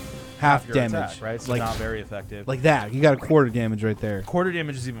means half your damage, attack, right? So like, not very effective. Like that, you got a quarter damage right there. Quarter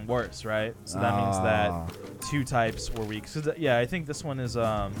damage is even worse, right? So that means that 2 types were weak. So yeah, I think this one is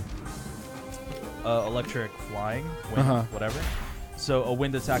electric, flying, wind, whatever. So a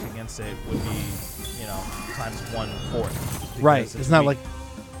wind attack against it would be, ×1/4. Right. It's not like.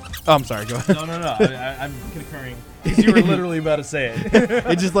 Oh, I'm sorry. Go ahead. No. I'm concurring because you were literally about to say it.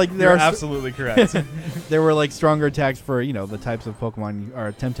 It's just like you're absolutely correct. There were like stronger attacks for the types of Pokemon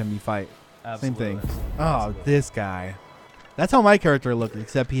or Temtem you fight. Absolutely. Same thing. Oh, this guy. That's how my character looked,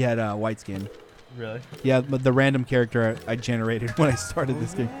 except he had white skin. Really? Yeah, but the random character I generated when I started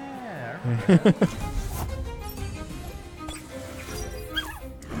this game. Yeah, I remember that.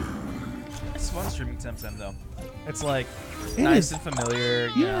 It's fun streaming Temtem though. It's like nice and familiar.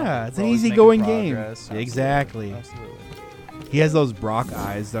 Yeah, it's an easygoing game. Absolutely. Exactly. Absolutely. He has those Brock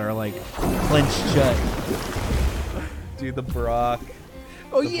eyes that are like clenched shut. Dude, the Brock.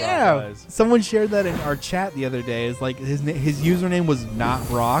 Oh yeah, someone shared that in our chat the other day. It's like his username was not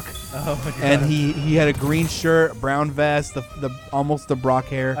Brock. Oh my god. And he had a green shirt, brown vest, the almost the Brock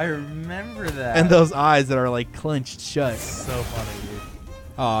hair. I remember that. And those eyes that are like clenched shut. So funny, dude.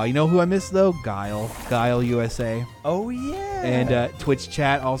 Oh, you know who I miss though? Guile USA. Oh yeah. And Twitch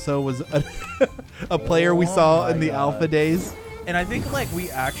chat also was a player we saw in the alpha days. And I think like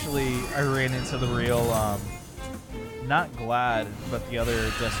I ran into the real not Glad, but the other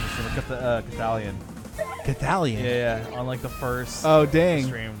Destiny streamer, Cathalion. Cathalion? Yeah, on like the first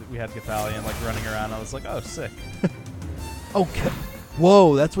stream we had Cathalion like running around. I was like, oh, sick. Oh,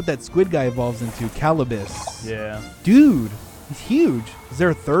 whoa, that's what that squid guy evolves into, Calibus. Yeah. Dude, It's huge. Is there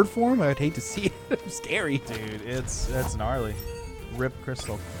a third form? I'd hate to see it. It's scary. Dude, it's gnarly. Rip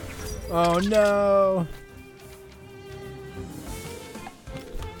Crystal. Oh no.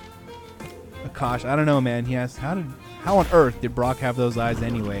 Akash, I don't know, man. He asked, how on earth did Brock have those eyes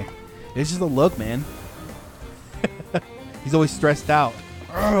anyway? It's just a look, man. He's always stressed out.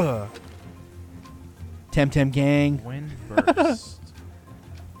 Ugh. Temtem gang. Wind burst.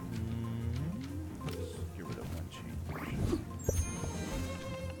 Get rid of one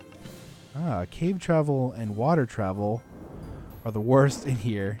change. Cave travel and water travel are the worst in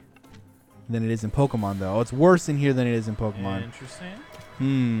here than it is in Pokemon, though. It's worse in here than it is in Pokemon.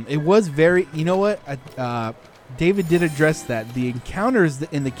 Interesting. It was very... You know what? David did address that. The encounters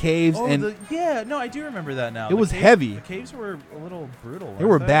in the caves and... yeah, no, I do remember that now. It was heavy. The caves were a little brutal. They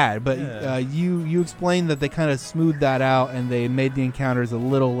were bad, but you explained that they kind of smoothed that out and they made the encounters a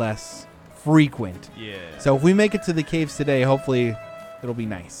little less frequent. Yeah. So if we make it to the caves today, hopefully it'll be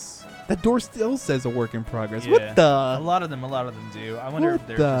nice. That door still says a work in progress. Yeah. What the? A lot of them do. I wonder if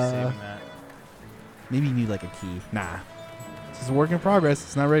they're just saving that. Maybe you need like a key. Nah. It's a work in progress.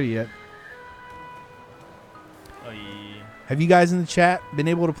 It's not ready yet. Oh, yeah. Have you guys in the chat been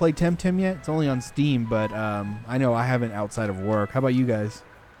able to play Temtem yet? It's only on Steam, but I know I haven't outside of work. How about you guys?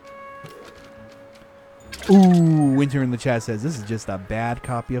 Ooh, Winter in the chat says, this is just a bad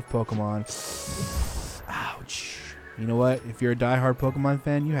copy of Pokemon. Ouch. You know what? If you're a diehard Pokemon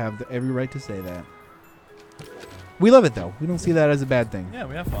fan, you have every right to say that. We love it, though. We don't see that as a bad thing. Yeah,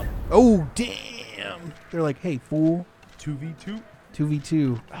 we have fun. Oh, damn. They're like, hey, fool. 2v2.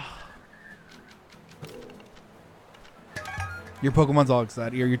 2v2. Your Pokemon's all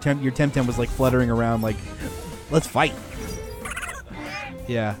excited. Your Temtem was like fluttering around like, let's fight.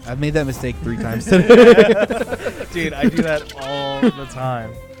 Yeah, I've made that mistake 3 times today. Dude, I do that all the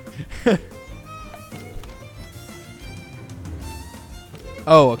time.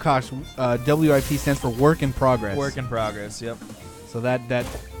 Oh, Akash, WIP stands for work in progress. Work in progress, yep. So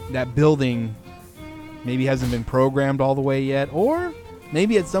that building maybe hasn't been programmed all the way yet, or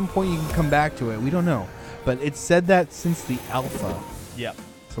maybe at some point you can come back to it. We don't know. But it said that since the alpha. Yep.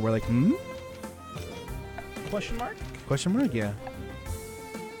 So we're like, Question mark? Question mark, yeah.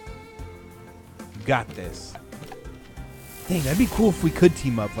 Got this. Dang, that'd be cool if we could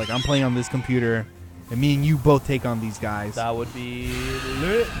team up. Like, I'm playing on this computer, and me and you both take on these guys. That would be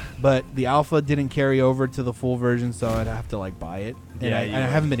lit. But the alpha didn't carry over to the full version, so I'd have to, like, buy it. And Yeah, I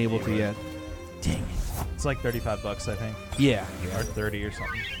haven't been able to yet. Dang it. It's like $35, I think. Yeah. Or 30 or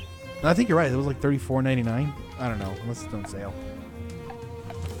something. No, I think you're right. It was like $34.99. I don't know, unless it's on sale.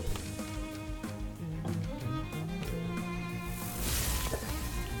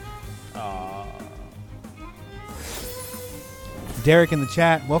 Derek in the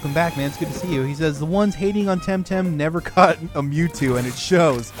chat, welcome back, man. It's good to see you. He says, the ones hating on Temtem never caught a Mewtwo, and it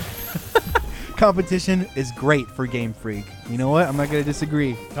shows. Competition is great for Game Freak. You know what? I'm not going to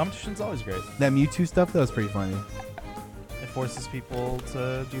disagree. Competition's always great. That Mewtwo stuff, that was pretty funny. It forces people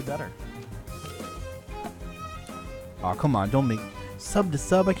to do better. Oh, come on. Don't make... Sub to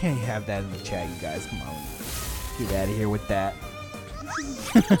sub? I can't have that in the chat, you guys. Come on. Get out of here with that.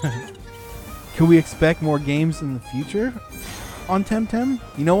 Can we expect more games in the future on Temtem?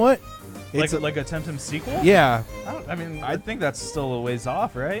 You know what? It's like a Temtem sequel? Yeah. I think that's still a ways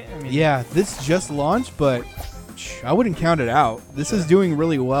off, right? I mean, yeah, this just launched, but I wouldn't count it out. This is doing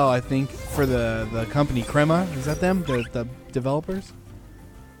really well, I think, for the company Crema. Is that them? The developers?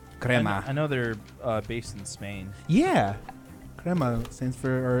 Crema. I know they're based in Spain. Yeah. Crema stands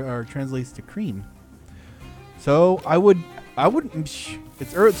for, or translates to cream. So I wouldn't,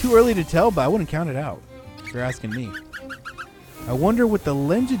 it's too early to tell, but I wouldn't count it out, if you're asking me. I wonder what the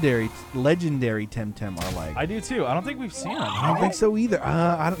legendary Temtem are like. I do too. I don't think we've seen them. I don't think so either.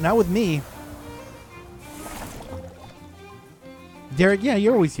 Not with me. Derek, yeah,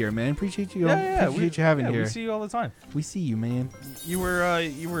 you're always here, man. Appreciate you. Appreciate you having here. We see you all the time. We see you, man. You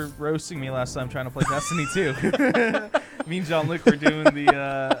were roasting me last time trying to play Destiny 2. Me and John Luke were doing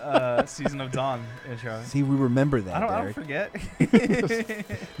the Season of Dawn intro. See, we remember that. I don't forget.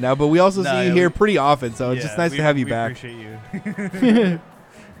 No, but we also see you here pretty often, so it's just nice to have you back. Appreciate you.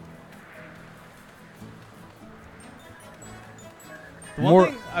 The one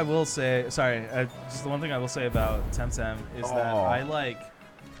thing I will say, just the one thing I will say about Temtem is that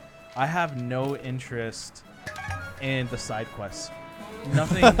I have no interest in the side quests.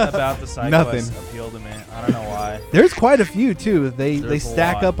 Nothing about the side quests appeal to me. I don't know why. There's quite a few too. They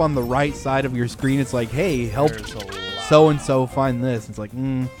stack up on the right side of your screen. It's like, hey, help so and so find this. It's like,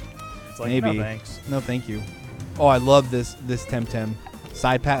 it's like, maybe. No thanks. No, thank you. Oh, I love this Temtem.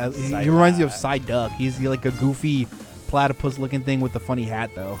 He reminds me of Psyduck. He's like a goofy platypus-looking thing with the funny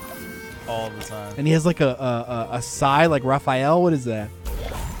hat, though. All the time. And he has like a sigh like Raphael. What is that?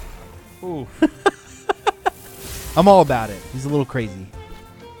 Ooh. I'm all about it. He's a little crazy.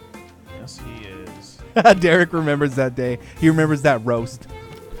 Yes, he is. Derek remembers that day. He remembers that roast.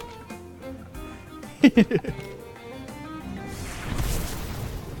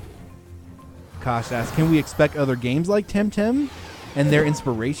 Kosh asks, can we expect other games like Temtem and their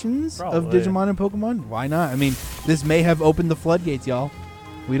inspirations of Digimon and Pokemon? Why not? I mean, this may have opened the floodgates, y'all.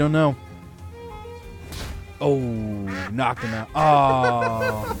 We don't know. Oh, knocked him out.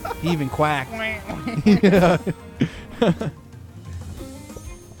 Oh, he even quacked.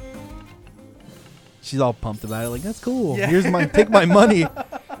 She's all pumped about it. Like, that's cool. Yeah. Here's my, take my money.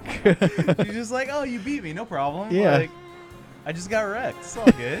 She's just like, oh, you beat me. No problem. Yeah. Like, I just got wrecked. It's all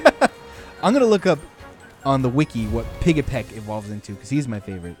good. I'm going to look up on the wiki what Piggypeck evolves into because he's my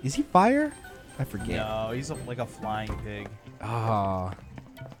favorite. Is he fire? I forget. No, he's like a flying pig. Ah.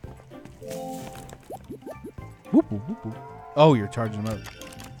 Whoop, whoop, whoop, whoop. Oh, you're charging him up.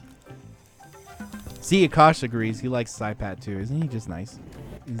 See, Akash agrees. He likes Psypat too. Isn't he just nice?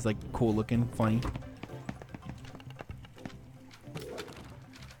 He's like cool looking, funny.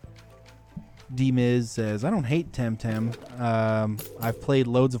 D-Miz says, I don't hate Temtem. I've played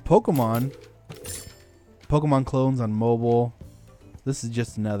loads of Pokemon clones on mobile. This is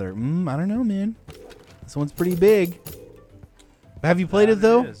just another. I don't know, man. This one's pretty big. Have you played it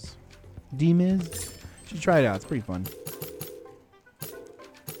though? D-Miz? You should try it out. It's pretty fun.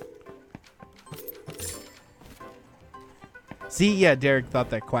 See, yeah, Derek thought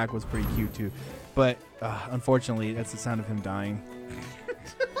that quack was pretty cute too. But unfortunately, that's the sound of him dying.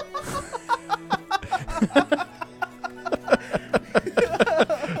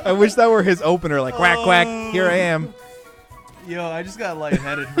 I wish that were his opener, like quack, quack, here I am. Yo, I just got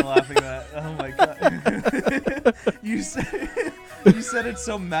lightheaded from laughing at that. Oh my god. You said it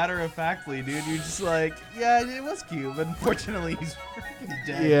so matter-of-factly, dude. You're just like, yeah, it was cute, but unfortunately he's freaking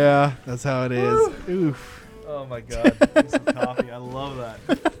dead. Yeah, that's how it is. Oof. Oh my god. Some coffee. I love that.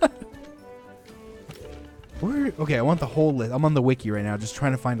 Okay, I want the whole list. I'm on the wiki right now, just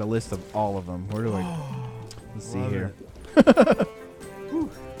trying to find a list of all of them. Where do I? Let's see here.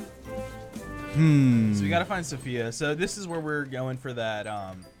 So we gotta find Sophia. So this is where we're going for that.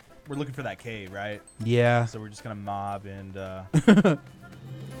 We're looking for that cave, right? Yeah. So we're just gonna mob and level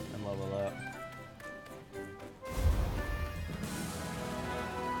up.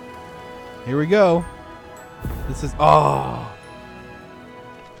 Here we go. This is Why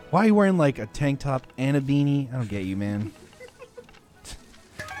are you wearing like a tank top and a beanie? I don't get you, man.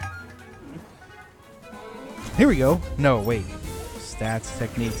 Here we go. No, wait. Stats,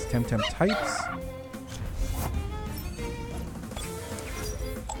 techniques, Temtem types.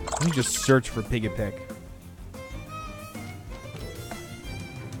 Let me just search for Piggypeck.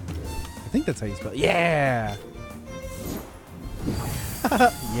 I think that's how you spell it. Yeah!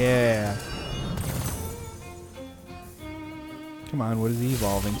 Yeah. Come on, what is he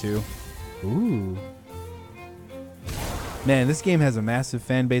evolving to? Ooh. Man, this game has a massive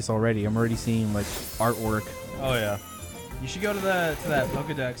fan base already. I'm already seeing like artwork. Oh yeah. You should go to that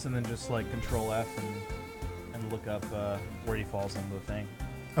Pokedex and then just like Control F and look up where he falls on the thing.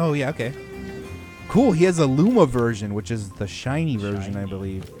 Oh yeah, okay. Cool. He has a Luma version, which is the shiny version, I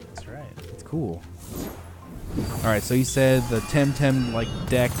believe. That's right. It's cool. All right, so you said the Temtem like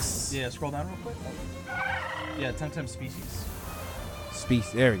Dex. Yeah, scroll down real quick. Yeah, Temtem species.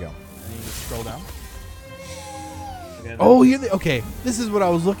 There we go. And you just scroll down. Okay, oh, okay. This is what I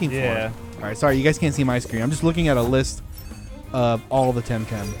was looking for. Yeah. All right, sorry, you guys can't see my screen. I'm just looking at a list of all the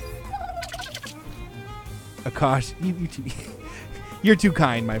Temtem. Akash, you're too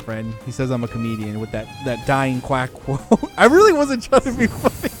kind, my friend. He says I'm a comedian with that dying quack quote. I really wasn't trying to be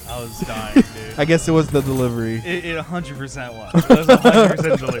funny. I was dying, dude. I guess it was the delivery. It 100% was. It was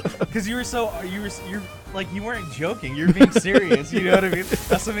 100% delivery. Because you're like, you weren't joking. You're being serious. You know what I mean?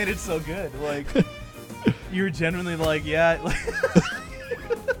 That's what made it so good. Like, you were genuinely like, yeah.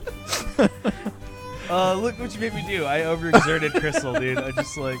 Look what you made me do. I overexerted Crystal, dude. I've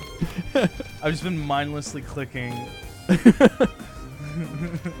just been mindlessly clicking.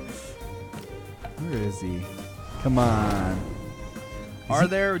 Where is he? Come on.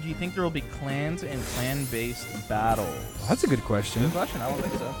 Do you think there will be clans and clan-based battles? Well, that's a good question. Good question. I don't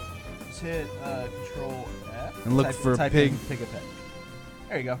think so. Just hit Control F. And look for Piggypeck.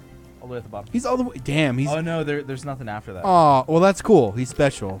 There you go. All the way at the bottom. He's all the way. Damn. He's. Oh no, there's nothing after that. Oh, well that's cool. He's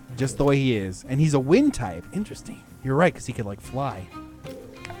special, just the way he is, and he's a wind type. Interesting. You're right, because he could like fly.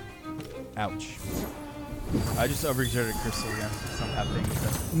 Ouch. I just overexerted Crystal again. So I'm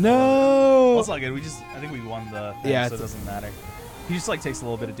having No. Well, it's all good. I think we won the thing, yeah, so it doesn't matter. He just like takes a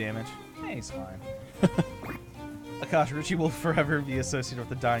little bit of damage. Hey, he's fine. Akash, Richie will forever be associated with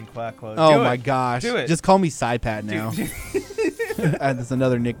the dying quack quote. Oh my gosh. Do it. Just call me Psypat now. That's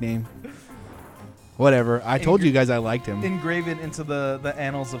another nickname. Whatever. I told you guys I liked him. Engrave it into the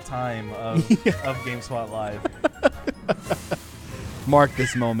annals of time of GameSpot Live. Mark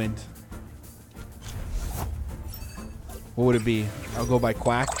this moment. What would it be? I'll go by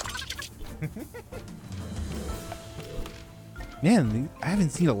Quack. Man, I haven't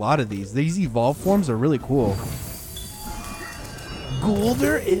seen a lot of these. These evolved forms are really cool.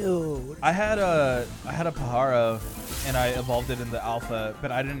 Goulder, ew. I had a Pahara, and I evolved it in the alpha,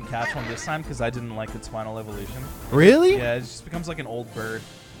 but I didn't catch one this time because I didn't like its final evolution. Really? Yeah, it just becomes like an old bird.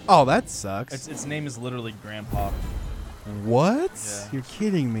 Oh, that sucks. Its name is literally Grandpa. What? Yeah. You're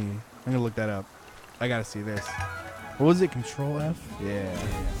kidding me. I'm gonna look that up. I gotta see this. What was it? Control F? Yeah.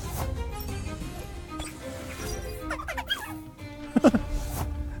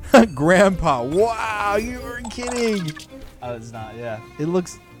 Grandpa. Wow, you were kidding. It's not, yeah. It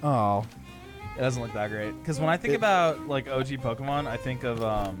looks. Oh. It doesn't look that great. Because when I think about like OG Pokemon, I think of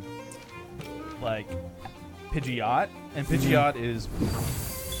like Pidgeot, and Pidgeot is.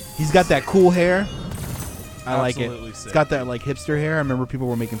 He's got that cool hair. I like it. Sick. It's got that like hipster hair. I remember people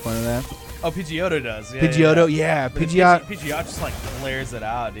were making fun of that. Oh, Pidgeotto does. Yeah, Pidgeotto, yeah. Pidgeot. Pidgeot just like flares it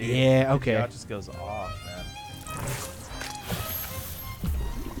out, dude. Yeah, okay. Pidgeot just goes off, man.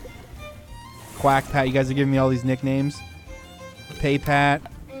 Quack Pat, you guys are giving me all these nicknames. Pay Pat,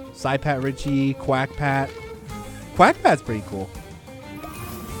 Psypat Richie, Quack Pat. Quack Pat's pretty cool.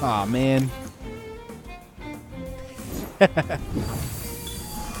 Aw, man.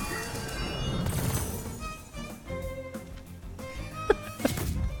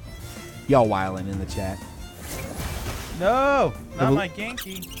 Y'all wildin' in the chat. No, not my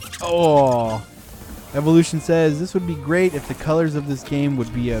Genki. Oh. Evolution says, this would be great if the colors of this game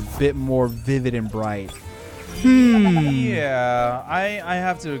would be a bit more vivid and bright. Yeah, I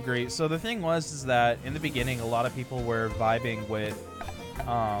have to agree. So the thing is that in the beginning, a lot of people were vibing with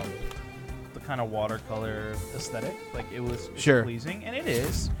the kind of watercolor aesthetic. Like, it was sure pleasing, and it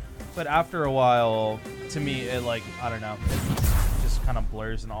is. But after a while, to me, it like, I don't know, it just kind of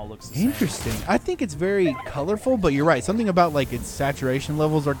blurs and all looks the same. Interesting. I think it's very colorful, but you're right. Something about like its saturation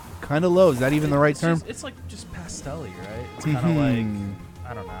levels are kind of low. Is that even the right term? It's like just pastel-y, right? It's kind of like,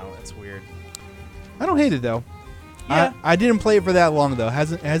 I don't know. It's weird. I don't hate it though. Yeah. I didn't play it for that long though.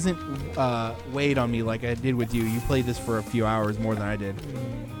 Hasn't weighed on me like I did with you. You played this for a few hours more than I did.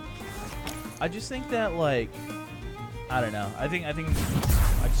 I just think that like, I don't know. I think I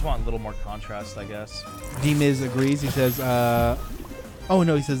just want a little more contrast, I guess. D-Miz agrees. He says, oh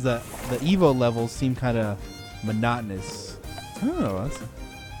no, he says the Evo levels seem kind of monotonous. Oh, that's.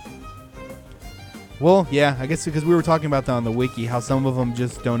 Well, yeah, I guess because we were talking about that on the wiki, how some of them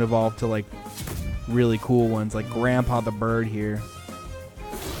just don't evolve to like really cool ones, like Grandpa the Bird here.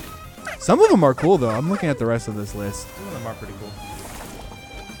 Some of them are cool though. I'm looking at the rest of this list. Some of them are pretty cool.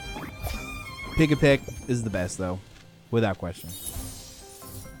 Pick-a-Pick is the best though, without question.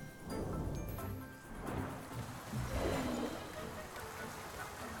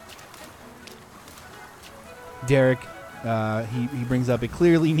 Derek, he brings up, it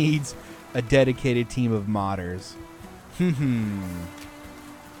clearly needs a dedicated team of modders.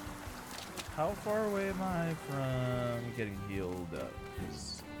 How far away am I from getting healed up?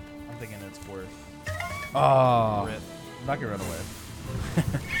 'Cause I'm thinking it's worth. Oh. Rip. I'm not gonna run away.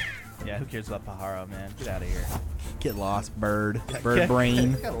 Yeah, who cares about Pahara, man? Get out of here. Get lost, bird. Bird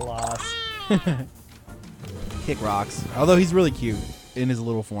brain. Get lost. Kick rocks. Although he's really cute in his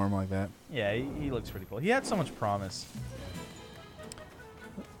little form like that. Yeah, he looks pretty cool. He had so much promise.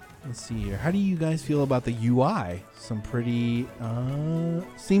 Let's see here. How do you guys feel about the UI? Some pretty,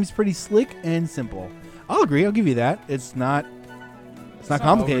 seems pretty slick and simple. I'll agree. I'll give you that. It's not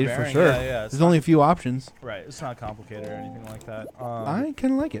complicated for sure. Yeah, There's only a few options. Right. It's not complicated or anything like that. I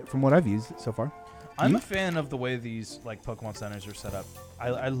kind of like it from what I've used so far. I'm a fan of the way these like Pokemon centers are set up.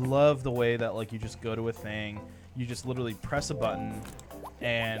 I love the way that like you just go to a thing, you just literally press a button,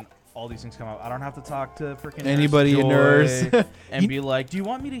 and all these things come up. I don't have to talk to freaking anybody a nurse and be like, "Do you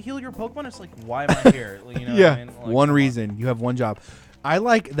want me to heal your Pokemon?" It's like, why am I here? You know yeah, what I mean? Like, one reason. You have one job. I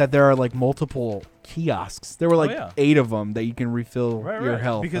like that there are like multiple kiosks. There were like 8 of them that you can refill your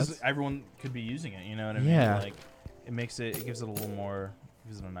health. Because everyone could be using it. You know what I mean? Yeah. Like, it gives it a little more,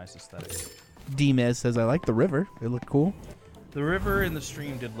 gives it a nice aesthetic. D-Miz says, I like the river. It looked cool. The river and the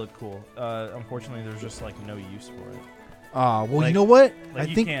stream did look cool. Unfortunately, there's just like no use for it. Well, Like- you know what? Like I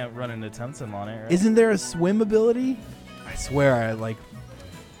you think can't run into Temtem on it, right? isn't there a swim ability? I swear, I like.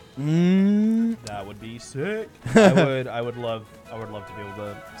 That would be sick. I would love to be able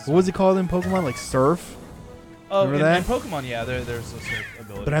to. What was it called in Pokemon? Like surf? Oh, Remember in that? Pokemon, yeah, there's a surf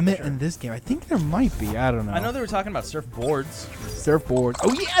ability. But I meant sure. in this game. I think there might be. I don't know. I know they were talking about surfboards. Surfboards.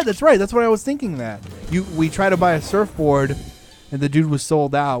 Oh yeah, that's right. That's what I was thinking. That we tried to buy a surfboard, and the dude was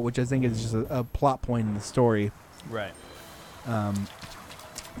sold out, which I think is just a plot point in the story. Right.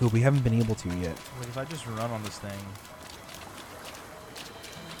 But we haven't been able to yet. Like if I just run on this thing.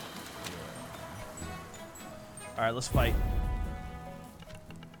 All right, let's fight.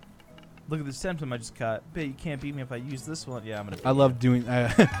 Look at this Temtem I just caught. Bet you can't beat me if I use this one. Yeah, I'm gonna. I love doing.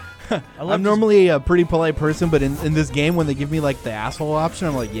 love I'm normally a pretty polite person, but in this game, when they give me like the asshole option,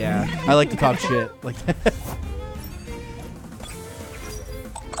 I'm like, yeah, I like to talk shit. Like,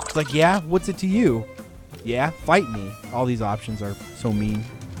 it's like, yeah, what's it to you? Yeah, fight me. All these options are so mean.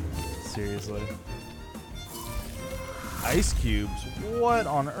 Seriously. Ice cubes. What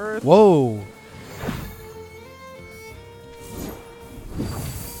on earth? Whoa.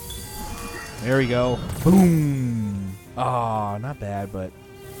 There we go. Boom. Ah, not bad, but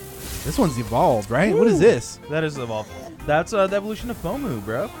this one's evolved, right? Woo. What is this? That is evolved. That's the evolution of Fomu,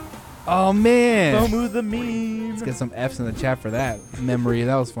 bro. Oh, man. Fomu the meme. Let's get some Fs in the chat for that memory.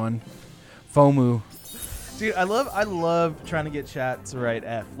 That was fun. Fomu. Dude, I love trying to get chat to write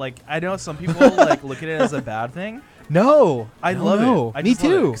F. Like, I know some people like look at it as a bad thing. No. I love it. I Me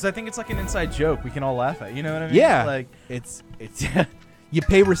too. Because I think it's like an inside joke we can all laugh at. You know what I mean? Yeah. Like, It's you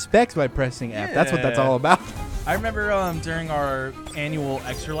pay respects by pressing F. That's what that's all about. I remember during our annual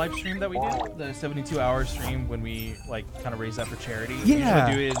extra live stream that we did, the 72-hour stream when we like kind of raised that for charity. Yeah.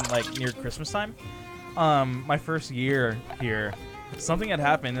 We usually do it in like near Christmas time. My first year here, something had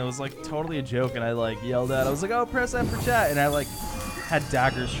happened. It was like totally a joke, and I like yelled out. I was like, "Oh, press F for chat," and I like had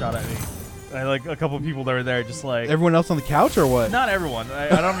daggers shot at me. And like a couple of people that were there, just like Everyone else on the couch or what? not everyone. I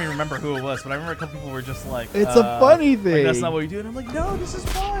don't even remember who it was, but I remember a couple people were just like, It's a funny like, thing. that's not what we do. And I'm like, no, this is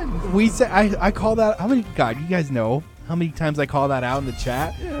fun. We say I call that. How many? God, you guys know how many times I call that out in the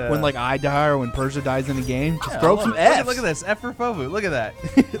chat when like I die or when Persia dies in a game. Just throw some Fs. Look at this, F for Fobu. Look at that.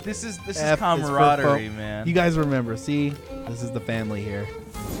 This is F camaraderie, is for man. You guys remember? See, this is the family here.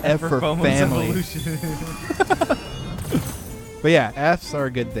 F for Fomu's family. evolution. But yeah, Fs are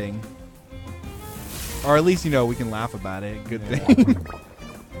a good thing. Or at least, we can laugh about it. Good thing.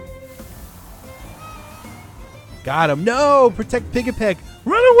 Got him. No! Protect Piggypeck.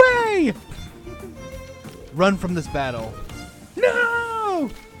 Run away! Run from this battle. No!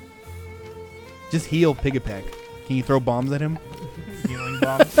 Just heal Piggypeck. Can you throw bombs at him? Healing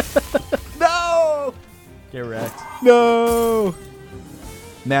bombs. No! Get wrecked. No!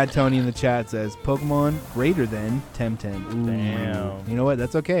 Mad Tony in the chat says, Pokemon greater than Temtem. Ooh. Damn. You know what?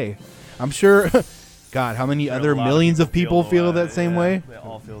 That's okay. I'm sure... God, how many other millions of people feel that same way? They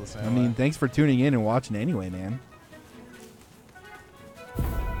all feel the same I mean, thanks for tuning in and watching anyway, man.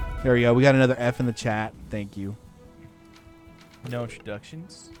 There we go. We got another F in the chat. Thank you. No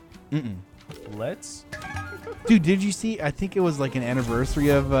introductions. Let's. Dude, did you see? I think it was like an anniversary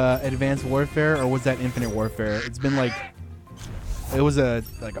of Advanced Warfare, or was that Infinite Warfare? It's been like, it was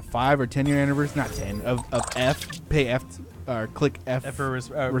like a 5 or 10 year anniversary, not 10 of F. Pay F or click F for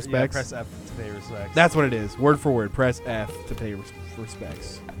respects. Yeah, press F to pay respects. That's what it is. Word for word. Press F to pay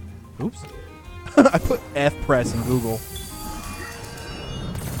respects. Oops. I put F press in Google.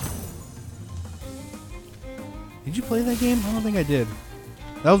 Did you play that game? I don't think I did.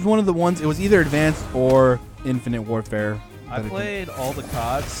 That was one of the ones. It was either Advanced or Infinite Warfare. I played all the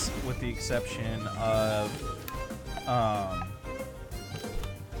CODs with the exception of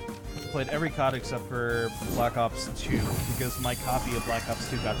played every COD except for Black Ops 2 because my copy of Black Ops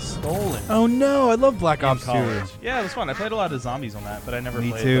 2 got stolen. Oh no, I love Black Ops 2. Yeah, it was fun. I played a lot of zombies on that, but I never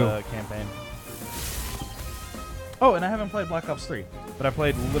played the campaign. Oh, and I haven't played Black Ops 3, but I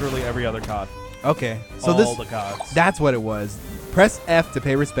played literally every other COD. Okay, so all the CODs. That's what it was. Press F to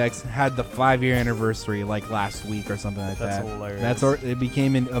pay respects. Had the 5-year anniversary like last week or something like that. That's hilarious. It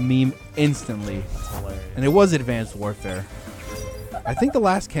became a meme instantly. That's hilarious. And it was Advanced Warfare. I think the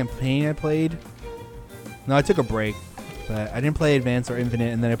last campaign I played. No, I took a break, but I didn't play Advanced or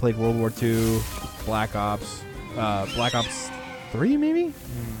Infinite, and then I played World War II, Black Ops 3 maybe.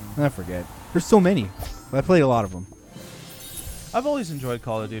 I forget. There's so many. But I played a lot of them. I've always enjoyed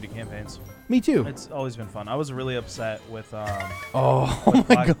Call of Duty campaigns. Me too. It's always been fun. I was really upset with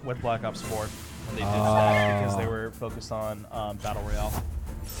with Black Ops 4 when they did that because they were focused on Battle Royale.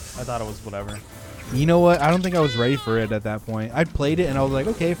 I thought it was whatever. You know what? I don't think I was ready for it at that point. I played it and I was like,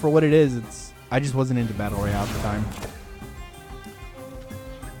 okay, for what it is, I just wasn't into Battle Royale at the time.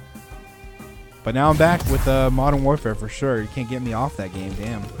 But now I'm back with Modern Warfare for sure. You can't get me off that game.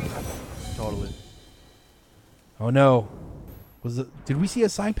 Damn. Totally. Oh no. Did we see a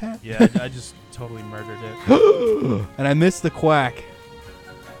side path? Yeah, I just totally murdered it. And I missed the quack.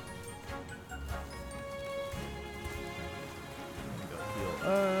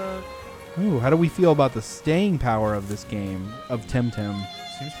 Ooh, how do we feel about the staying power of this game, of Temtem?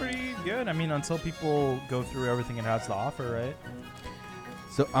 Seems pretty good. I mean, until people go through everything it has to offer, right?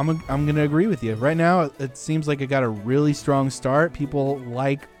 So I'm going to agree with you. Right now, it seems like it got a really strong start. People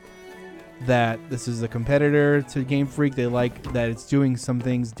like that this is a competitor to Game Freak. They like that it's doing some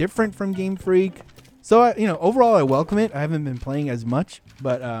things different from Game Freak. So, overall, I welcome it. I haven't been playing as much,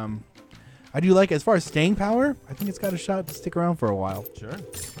 but I do like it. As far as staying power, I think it's got a shot to stick around for a while. Sure.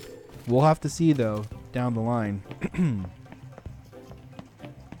 We'll have to see, though, down the line.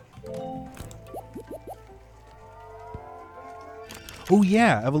 Oh,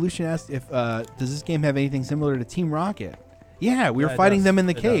 yeah. Evolution asked if does this game have anything similar to Team Rocket? Yeah, we were fighting them in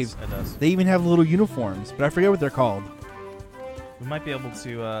the cave. It does. They even have little uniforms, but I forget what they're called. We might be able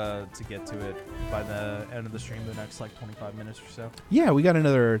to get to it by the end of the stream, the next like 25 minutes or so. Yeah, we got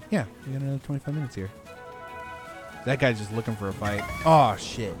another 25 minutes here. That guy's just looking for a fight. Oh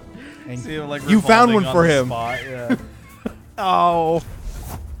shit! And see, like, you found one for him. Spot, yeah. Oh.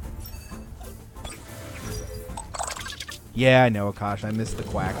 Yeah, I know, Akash. I missed the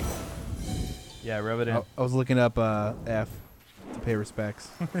quack. Yeah, rub it in. I was looking up F to pay respects.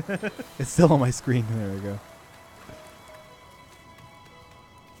 It's still on my screen. There we go.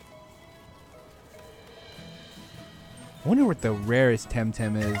 I wonder what the rarest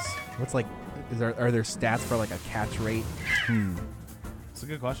Temtem is. What's like? Are there stats for like a catch rate? It's a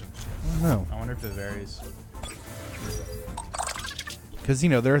good question. I don't know. I wonder if it varies. Because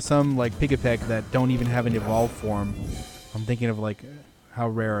there are some like Pigapec that don't even have an evolved form. I'm thinking of like how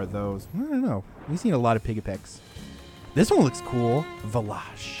rare are those? I don't know. We've seen a lot of Pigapecs. This one looks cool.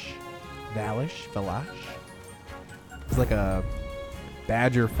 Valash. It's like a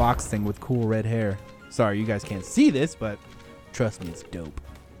badger fox thing with cool red hair. Sorry, you guys can't see this, but trust me, it's dope.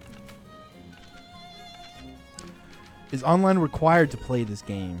 Is online required to play this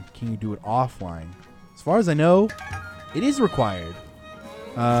game? Can you do it offline? As far as I know, it is required.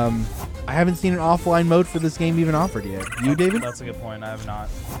 I haven't seen an offline mode for this game even offered yet. You, David? That's a good point. I have not.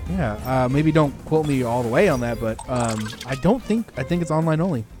 Yeah, maybe don't quote me all the way on that, but I think it's online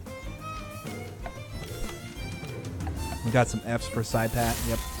only. We got some Fs for side pat.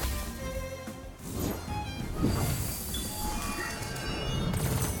 Yep.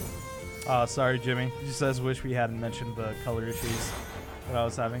 Sorry, Jimmy. He just says, wish we hadn't mentioned the color issues that I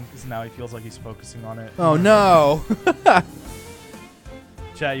was having, because now he feels like he's focusing on it. Oh, no.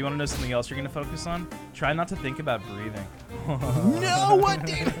 Chat, you want to know something else you're going to focus on? Try not to think about breathing. No, what,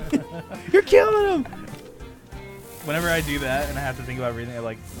 dude? You're killing him. Whenever I do that and I have to think about breathing, it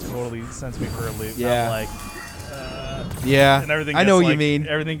like totally sends me for a loop. Yeah. I'm like, yeah. And everything I know gets, what you mean.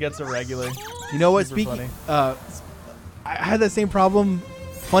 Everything gets irregular. You know what? Super Speaking, I had that same problem.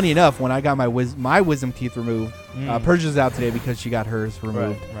 Funny enough, when I got my wisdom teeth removed, Persia's out today because she got hers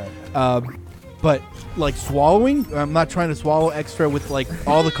removed. Right. But like swallowing, I'm not trying to swallow extra with like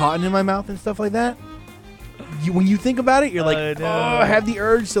all the cotton in my mouth and stuff like that. When you think about it, you're like, no. I have the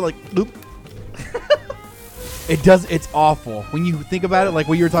urge to like, oop. It's awful. When you think about it, like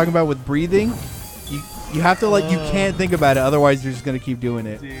what you were talking about with breathing, you have to like, you can't think about it, otherwise you're just gonna keep doing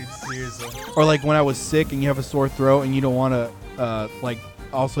it. Dude, seriously. Or like when I was sick and you have a sore throat and you don't want to,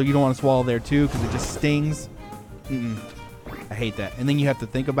 also you don't want to swallow there too because it just stings. I hate that. And then you have to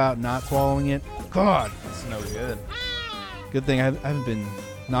think about not swallowing it. God, that's no good. Good thing I haven't been,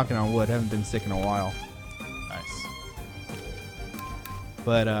 knocking on wood, I haven't been sick in a while. Nice.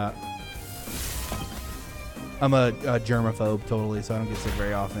 But I'm a germaphobe totally, so I don't get sick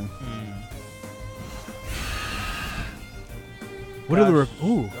very often. What are the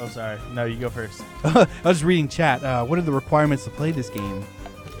Oh, sorry. No, you go first. I was just reading chat. What are the requirements to play this game?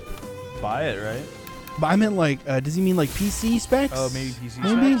 Buy it, right? But I meant like, does he mean like PC specs? Oh, maybe PC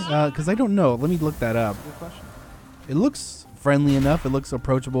maybe? specs? Because I don't know. Let me look that up. Good question. It looks friendly enough. It looks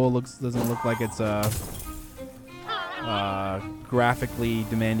approachable. It doesn't look like it's a graphically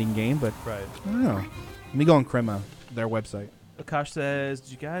demanding game, but right. I don't know. Let me go on Crema, their website. Akash says,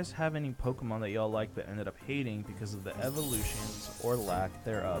 do you guys have any Pokemon that y'all like but ended up hating because of the evolutions or lack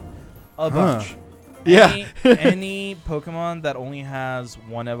thereof? A bunch. Yeah. Any Pokemon that only has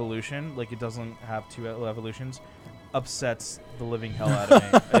one evolution, like it doesn't have two evolutions, upsets the living hell out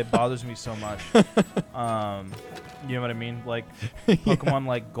of me. It bothers me so much. You know what I mean? Like Pokemon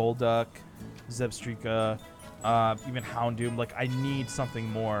like Golduck, Zebstrika, even Houndoom. Like, I need something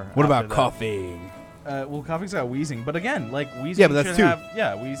more. What about coughing? Well, coughing's got wheezing, but again, like wheezing. Yeah, but that's two.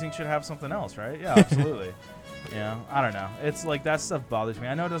 Wheezing should have something else, right? Yeah, absolutely. I don't know. It's like that stuff bothers me.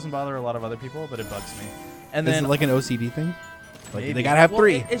 I know it doesn't bother a lot of other people, but it bugs me. And then is it like an OCD thing? Like maybe. They gotta have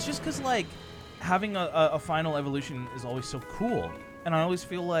 3. It's just because like having a final evolution is always so cool, and I always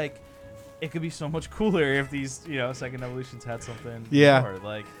feel like it could be so much cooler if these second evolutions had something. More.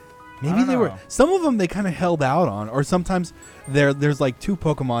 Like. Maybe they were. Some of them they kind of held out on, or sometimes there's like 2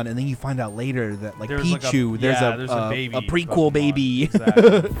 Pokemon, and then you find out later that like there's Pichu, there's a baby, a prequel Pokemon. baby.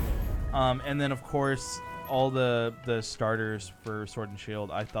 Exactly. And then of course all the starters for Sword and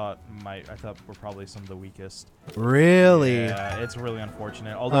Shield, I thought were probably some of the weakest. Really? Yeah, it's really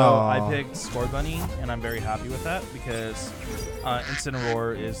unfortunate. Although I picked Scorbunny, and I'm very happy with that because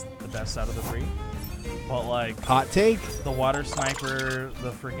Incineroar is the best out of the 3. But like hot take, the water sniper,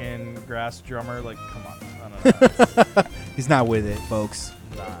 the freaking grass drummer, like come on, I don't know. He's not with it, folks.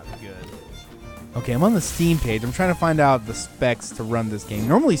 Not good. Okay, I'm on the Steam page. I'm trying to find out the specs to run this game.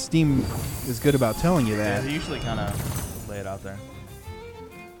 Normally Steam is good about telling you that. Yeah, they usually kind of lay it out there.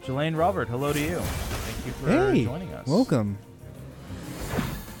 Jelaine Robert, hello to you. Thank you for joining us. Welcome.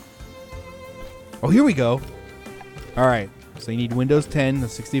 Oh, here we go. All right, so you need Windows 10, the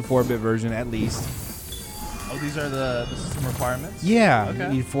 64-bit version at least. Oh, these are the system requirements? Yeah. Okay.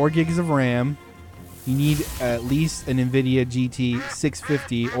 You need 4 gigs of RAM. You need at least an NVIDIA GT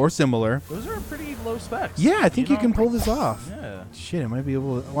 650 or similar. Those are pretty low specs. Yeah, I think you can pull this off. Yeah. Shit, I might be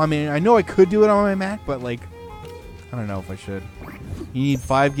able to. Well, I mean, I know I could do it on my Mac, but like, I don't know if I should. You need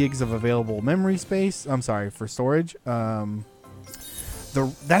 5 gigs of available memory space. I'm sorry, for storage. That's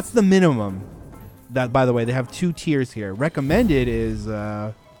the minimum. That, by the way, they have 2 tiers here. Recommended is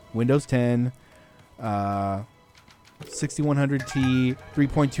Windows 10. 6100T,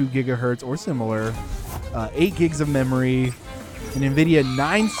 3.2 gigahertz or similar, 8 gigs of memory, an NVIDIA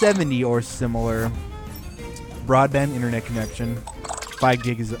 970 or similar, broadband internet connection, 5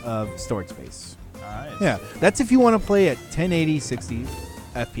 gigs of storage space. Nice. Yeah, that's if you want to play at 1080 60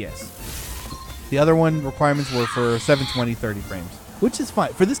 FPS. The other one requirements were for 720 30 frames, which is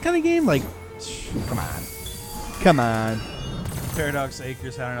fine for this kind of game. Like, come on. Paradox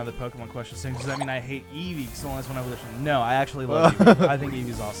Acres had another Pokemon question saying, does that mean I hate Eevee because it only has 1 evolution? No, I actually love Eevee. I think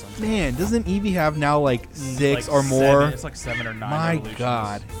Eevee's awesome. Man, doesn't Eevee have now like 6 like or more? It's like 7 or 9 My evolutions.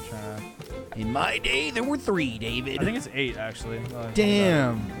 God. In my day, there were 3, David. I think it's 8, actually.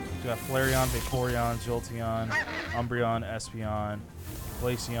 Damn. You got Flareon, Vaporeon, Jolteon, Umbreon, Espeon,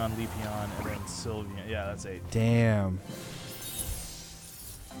 Glaceon, Leafeon, and then Sylveon. Yeah, that's 8. Damn.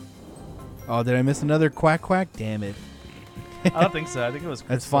 Oh, did I miss another Quack? Damn it. I don't think so. I think it was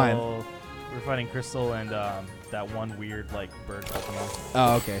Crystal. That's fine. We were fighting Crystal and that one weird like bird Pokemon.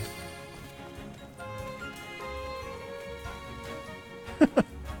 Oh, okay.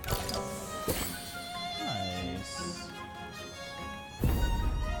 Nice.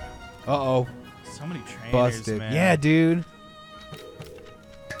 Uh-oh. So many trainers, Busted. man. Yeah, dude.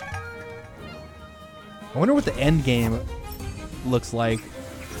 I wonder what the end game looks like.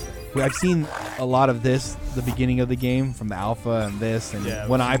 I've seen a lot of this, the beginning of the game, from the alpha and this, and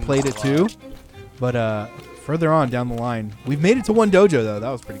when I played it too. But further on down the line, we've made it to 1 dojo though. That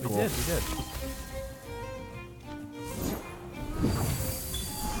was pretty cool. We did.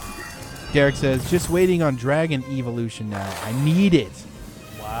 Derek says, just waiting on Dragon Evolution now. I need it.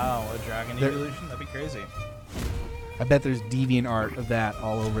 Wow, a Dragon Evolution? That'd be crazy. I bet there's deviant art of that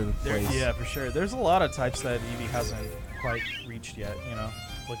all over the place. Yeah, for sure. There's a lot of types that Eevee hasn't quite reached yet, you know?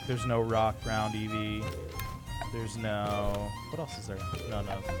 Like, there's no rock ground Eevee. There's no... What else is there? No. I'm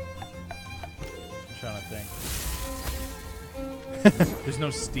trying to think. There's no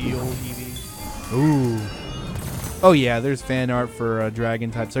steel Eevee. Ooh. Oh, yeah, there's fan art for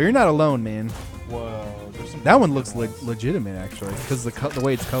dragon type. So you're not alone, man. Whoa. There's some that one looks legitimate, actually, because the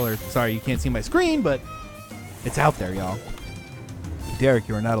way it's colored. Sorry, you can't see my screen, but it's out there, y'all. Derek,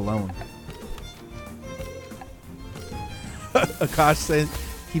 you are not alone. Akash says...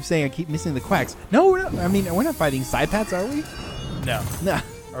 Keep saying I keep missing the quacks. No, we're not, I mean, we're not fighting Psypats, are we? No. No.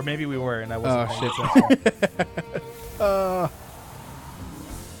 Or maybe we were, and I wasn't. Oh,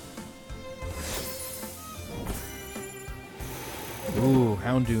 shit. Ooh,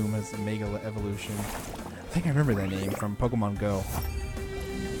 Houndoom has a Mega Evolution. I think I remember that name from Pokemon Go.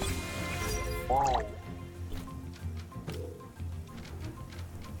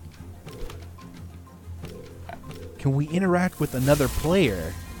 Can we interact with another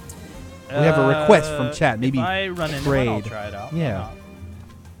player? We have a request from chat. Maybe if I run into trade. one, I'll try it out. Yeah.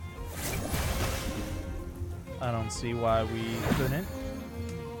 I don't see why we couldn't.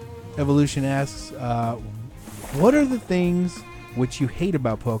 Evolution asks, What are the things which you hate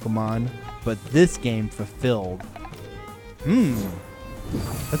about Pokemon, but this game fulfilled?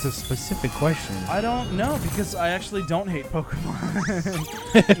 That's a specific question. I don't know, because I actually don't hate Pokemon.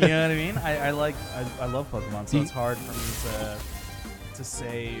 You know what I mean? I love Pokemon, so it's hard for me to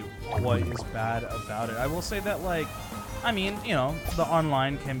say what is bad about it. I will say that, like, I mean, you know, the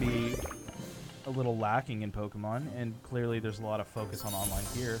online can be a little lacking in Pokemon, and clearly there's a lot of focus on online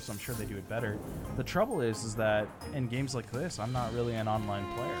here, so I'm sure they do it better. The trouble is that in games like this, I'm not really an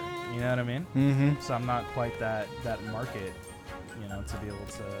online player. You know what I mean? Mm-hmm. So I'm not quite that market, you know, to be able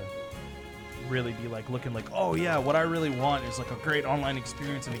to really be like looking like, oh yeah, what I really want is like a great online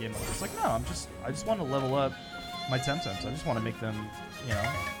experience in the game. It's like, no, I just want to level up my Temtems. I just want to make them, you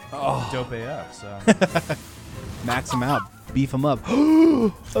know, dope AF. So max them out, beef them up.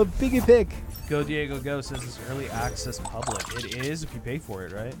 A big pick. Go Diego Go says it's early access public. It is if you pay for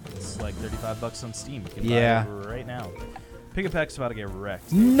it, right? It's like $35 on Steam. You can buy it right now. Pick-a-Peck's about to get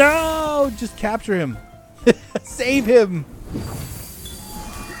wrecked. No, just capture him. Save him.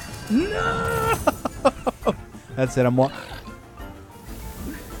 No. That's it.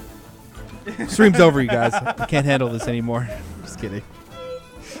 Stream's over, you guys. I can't handle this anymore. Just kidding.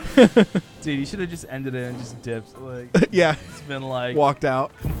 Dude, you should have just ended it and just dipped. Like, yeah. It's been like walked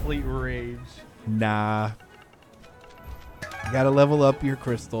out. Complete rage. Nah. You gotta level up your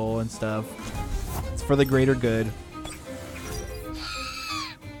crystal and stuff. It's for the greater good.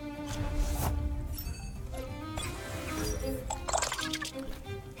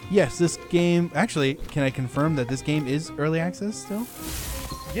 Yes, this game... Actually, can I confirm that this game is early access still?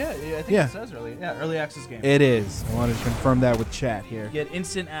 Yeah, I think it says early access game. It is. I wanted to confirm that with chat here. Get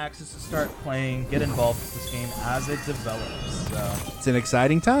instant access to start playing, get involved with this game as it develops. So. It's an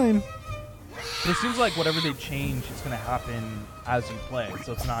exciting time. But it seems like whatever they change, it's going to happen as you play.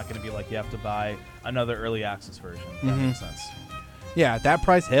 So it's not going to be like you have to buy another early access version. If that makes sense. Yeah, at that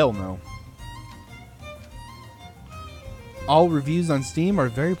price, hell no. All reviews on Steam are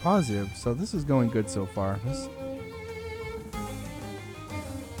very positive, so this is going good so far.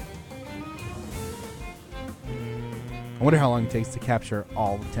 I wonder how long it takes to capture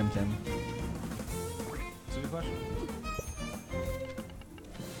all of Temtem. That's a good question.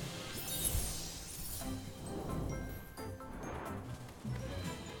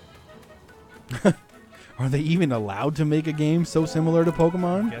 Are they even allowed to make a game so similar to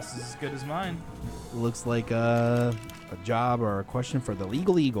Pokemon? Guess it's as good as mine. Looks like a job or a question for the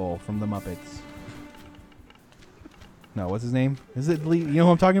Legal Eagle from the Muppets. No, what's his name? Is it you know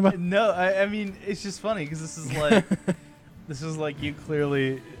who I'm talking about? No, I mean it's just funny because this is like this is like you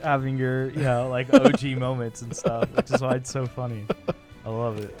clearly having your like OG moments and stuff, which is why it's so funny. I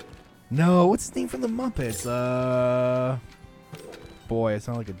love it. No, what's his name from the Muppets? Boy, it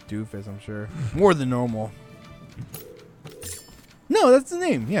sounds like a doofus, I'm sure. More than normal. No, that's the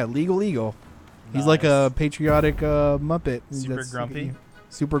name. Yeah, Legal Eagle. He's like a patriotic Muppet. Super grumpy.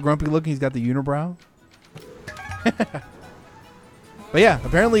 Super grumpy looking. He's got the unibrow. But yeah,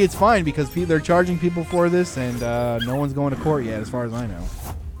 apparently it's fine because they're charging people for this, and no one's going to court yet, as far as I know.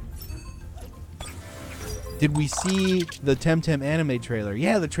 Did we see the Temtem anime trailer?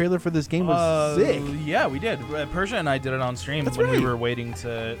 Yeah, the trailer for this game was sick. Yeah, we did. Persia and I did it on stream when we were waiting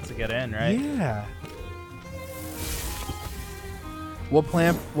to get in, right? Yeah. What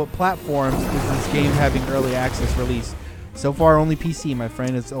platforms is this game having early access release? So far, only PC, my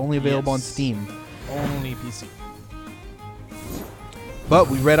friend. It's only available on Steam. Only PC. But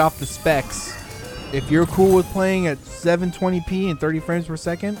we read off the specs. If you're cool with playing at 720p and 30 frames per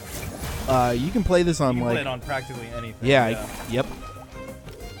second, you can play this on play it on practically anything. Yeah. Yep.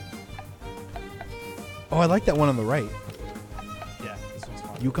 Oh, I like that one on the right. Yeah, this one's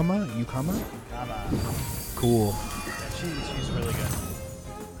fun. Yukama? Cool. Yeah, she's really good.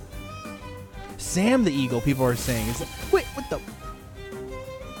 Sam the Eagle, people are saying. Wait, what the?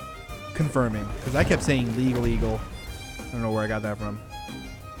 Confirming, because I kept saying Legal Eagle. I don't know where I got that from.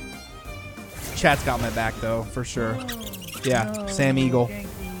 Chat's got my back, though, for sure. Yeah, no, Sam Eagle.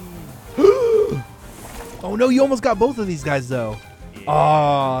 Oh, no, you almost got both of these guys, though. Yeah.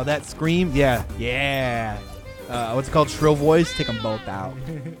 Oh, that scream. Yeah. Yeah. What's it called? Shrill voice? Take them both out.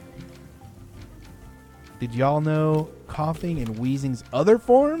 Did y'all know coughing and wheezing's other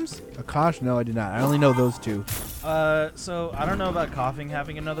forms? Akash? No, I did not. I only know those two. So I don't know about coughing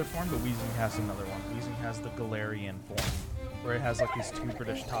having another form, but wheezing has another one. Wheezing has the Galarian form, where it has like these two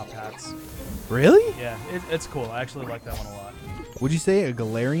British top hats. Really? Yeah, it's cool. I actually like that one a lot. Would you say a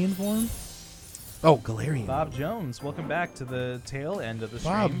Galarian form? Oh, Galarian. Bob Jones, welcome back to the tail end of the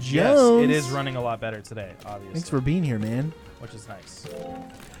stream. Bob Jones. Yes, it is running a lot better today, obviously. Thanks for being here, man. Which is nice.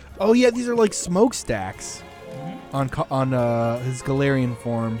 Oh, yeah, these are like smokestacks. on his Galarian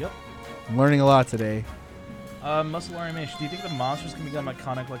form. Yep. I'm learning a lot today. Muscle animation. Do you think the monsters can become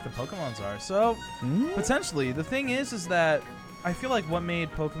iconic like the Pokemons are? So, potentially. The thing is that I feel like what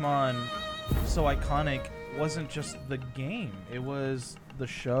made Pokemon so iconic wasn't just the game. It was the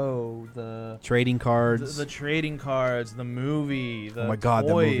show, the trading cards, the trading cards, the movie, the oh my God,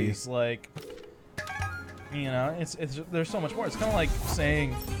 the movie. Like, you know, it's there's so much more. It's kind of like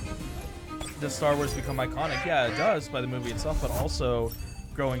saying, does Star Wars become iconic? Yeah, it does by the movie itself, but also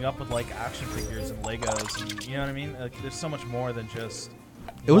growing up with like action figures and Legos, and you know what I mean? Like, there's so much more than just.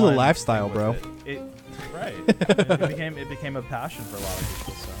 It was a lifestyle, bro. Right. it became a passion for a lot of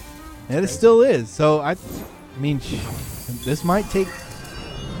people. So. And it still is. So I mean, this might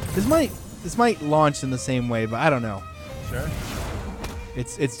launch in the same way, but I don't know. Sure.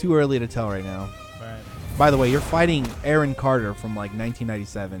 It's too early to tell right now. Right. By the way, you're fighting Aaron Carter from like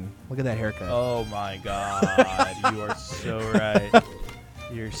 1997. Look at that haircut. Oh my God, you are so right.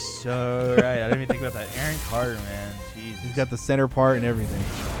 You're so right. I didn't even think about that. Aaron Carter, man. Jeez. He's got the center part and everything.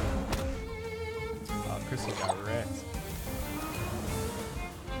 Oh, Crystal got wrecked.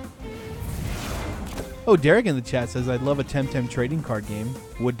 Oh, Derek in the chat says, I'd love a Temtem trading card game.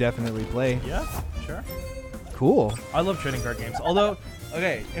 Would definitely play. Yeah, sure. Cool. I love trading card games. Although,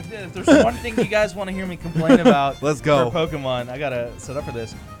 okay, if there's one thing you guys want to hear me complain about Let's go. for Pokemon, I got to set up for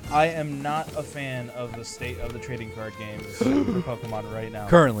this. I am not a fan of the state of the trading card games for Pokemon right now.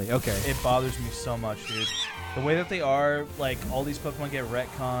 Currently, okay. It bothers me so much, dude. The way that they are, like, all these Pokemon get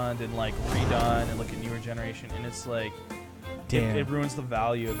retconned and, like, redone and look at newer generation, and it's like, Damn. It ruins the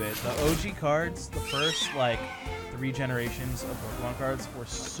value of it. The OG cards, the first, like, 3 generations of Pokemon cards were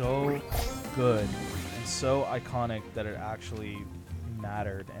so good and so iconic that it actually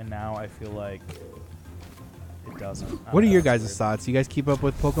mattered, and now I feel like it doesn't. What are your guys' thoughts? You guys keep up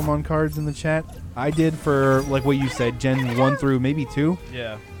with Pokemon cards in the chat? I did for, like what you said, Gen 1 through maybe 2.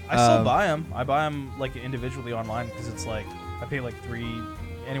 Yeah. I still buy them. I buy them, like, individually online because it's, like, I pay, like,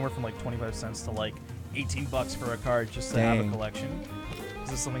 anywhere from, like, 25 cents to, like, $18 for a card just to have a collection.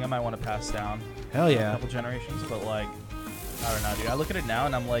 This is something I might want to pass down. Hell yeah. A couple generations, but, like, I don't know, dude. I look at it now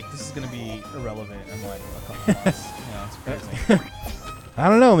and I'm like, this is going to be irrelevant in, like, a couple months. You know, it's crazy. I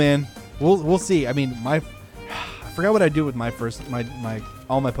don't know, man. We'll see. I mean, I forgot what I do with my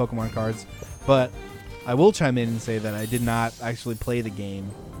all my Pokemon cards, but I will chime in and say that I did not actually play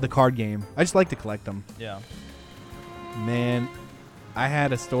the card game. I just like to collect them. Yeah. Man, I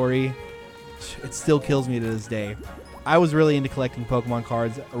had a story. It still kills me to this day. I was really into collecting Pokemon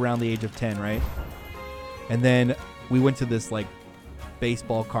cards around the age of 10, right? And then we went to this, like,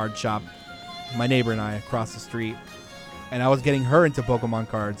 baseball card shop, my neighbor and I, across the street. And I was getting her into Pokemon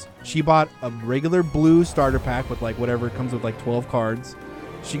cards. She bought a regular blue starter pack with, like, whatever, it comes with, like, 12 cards.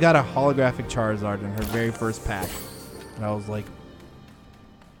 She got a holographic Charizard in her very first pack. And I was like,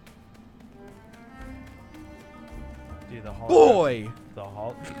 dude, boy!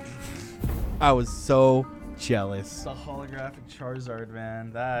 I was so jealous. The holographic Charizard,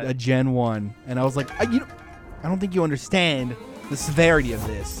 man. A Gen 1. And I was like, I don't think you understand the severity of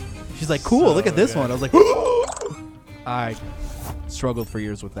this. She's like, cool, so look at this good. one. I was like, I struggled for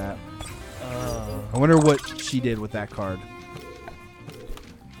years with that. I wonder what she did with that card.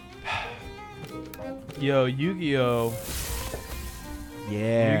 Yo, Yu-Gi-Oh!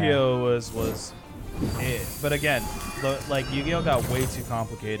 Yeah. Yu-Gi-Oh! was it. But again, like, Yu-Gi-Oh! Got way too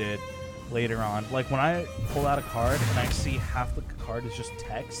complicated later on. Like, when I pull out a card and I see half the card is just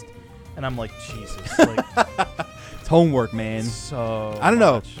text, and I'm like, Jesus. Like, it's homework, man. So I don't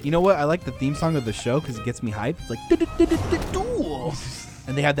know. You know what? I like the theme song of the show because it gets me hyped. It's like, duel.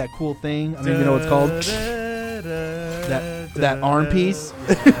 And they have that cool thing. I don't even know what it's called. That arm piece.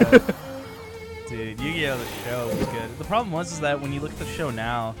 Yeah. Dude, Yu-Gi-Oh! The show was good. The problem was is that when you look at the show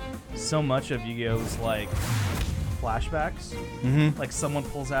now, so much of Yu-Gi-Oh! is like flashbacks. Mm-hmm. Like, someone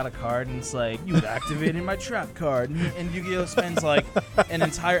pulls out a card and it's like, you activated my trap card. And Yu-Gi-Oh! Spends like an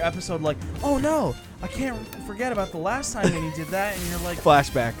entire episode like, oh no, I can't forget about the last time when you did that. And you're like,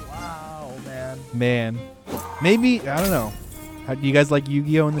 flashback. Wow, man. Man. Maybe, I don't know. Do you guys like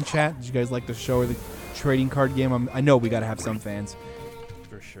Yu-Gi-Oh! In the chat? Did you guys like the show or the trading card game? I know we got to have some fans.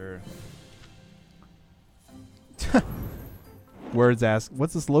 For sure. Words ask,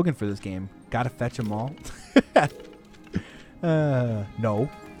 what's the slogan for this game? Gotta fetch them all? No, I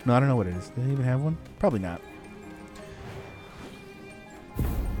don't know what it is. Do they even have one? Probably not.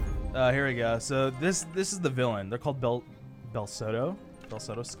 Here we go. So this is the villain. They're called Belsoto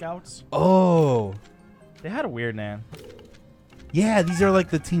Scouts. Oh. They had a weird name. Yeah, these are like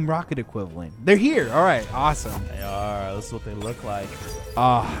the Team Rocket equivalent. They're here. All right, awesome. They are. This is what they look like.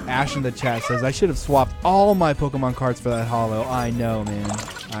 Ash in the chat says, I should have swapped all my Pokemon cards for that holo. I know, man.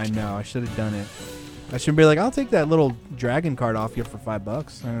 I know. I should have done it. I should be like, I'll take that little dragon card off you for $5.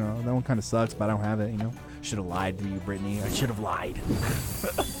 I don't know. That one kind of sucks, but I don't have it, you know. Should have lied to you, Brittany. I should have lied.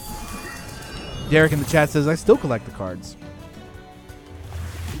 Derek in the chat says, I still collect the cards.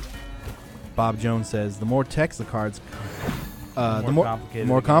 Bob Jones says, the more text the cards, the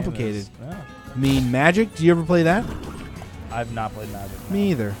more complicated. Yeah. I mean, Magic? Do you ever play that? I've not played Magic. No.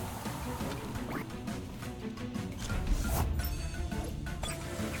 Me either.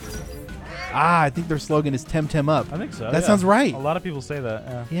 I think their slogan is Temtem up. I think so. That sounds right. A lot of people say that.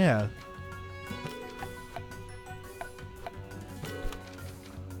 Yeah. Yeah.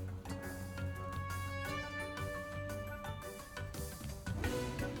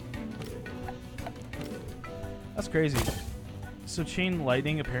 That's crazy. So chain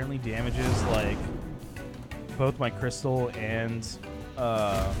lightning apparently damages like both my crystal and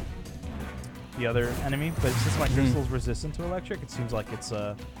the other enemy, but since my crystal's resistant to electric, it seems like it's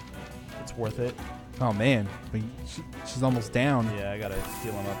worth it. Oh man, but she's almost down. Yeah, I gotta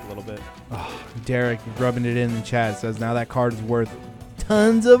heal him up a little bit. Oh, Derek rubbing it in the chat says now that card is worth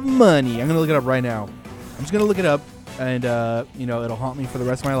tons of money. I'm gonna look it up right now. I'm just gonna look it up, and you know, it'll haunt me for the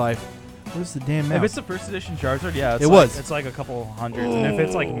rest of my life. Where's the damn mouse? If it's the first edition Charizard, yeah, it's like a couple hundreds, and if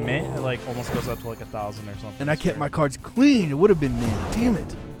it's like mint, it like almost goes up to like 1,000 or something. And I kept my cards clean. It would have been mint. Damn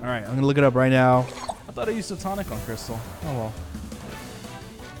it! All right, I'm gonna look it up right now. I thought I used a tonic on crystal. Oh well.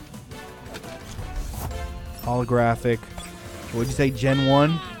 Holographic. What'd you say, Gen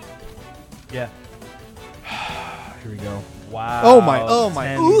 1? Yeah. Here we go. Wow. Oh my.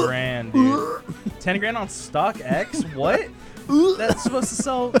 10 grand, dude. 10 grand on stock X? What? That's supposed to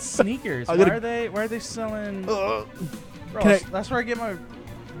sell sneakers. Why are they selling? Bro, that's where I get my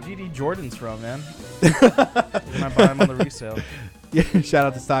GD Jordans from, man. I buy them on the resale. Yeah. Shout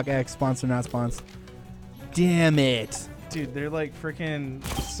out to StockX, sponsor not sponsor. Damn it, dude. They're like freaking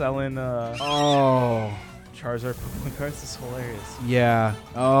selling. Charizard Pokemon cards. This is hilarious. Yeah.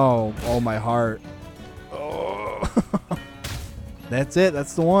 Oh, my heart. Oh. That's it.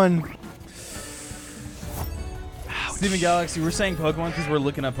 That's the one. Ouch. Steven Galaxy, we're saying Pokemon because we're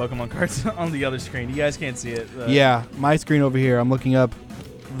looking up Pokemon cards on the other screen. You guys can't see it. Yeah, my screen over here. I'm looking up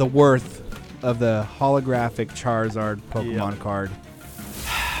the worth of the holographic Charizard Pokemon card.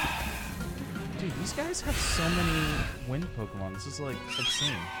 Dude, these guys have so many wind Pokemon. This is like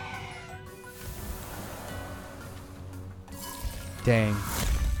obscene. Dang.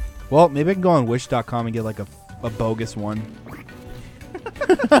 Well, maybe I can go on wish.com and get like a bogus one.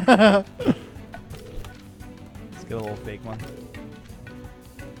 Let's get a little fake one.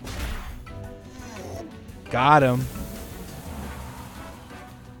 Got him.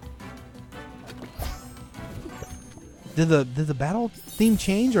 Did the battle theme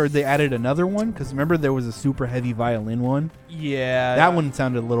change, or they added another one? Because remember there was a super heavy violin one. Yeah. That one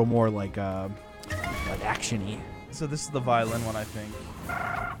sounded a little more like action-y. So this is the violin one, I think.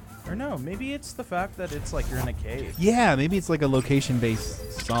 Or no, maybe it's the fact that it's like you're in a cave. Yeah, maybe it's like a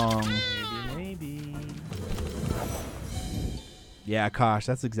location-based song. Maybe. Yeah, gosh,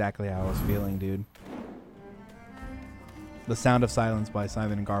 that's exactly how I was feeling, dude. The Sound of Silence by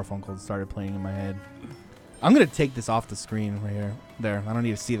Simon and Garfunkel started playing in my head. I'm going to take this off the screen right here. There, I don't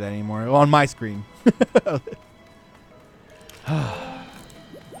need to see that anymore. Well, on my screen.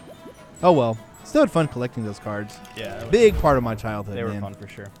 Oh, well. Still had fun collecting those cards. Yeah. Big part of my childhood, They were man. fun for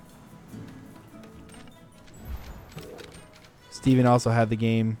sure. Steven also had the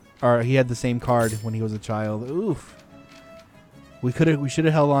game, or he had the same card when he was a child. Oof. We should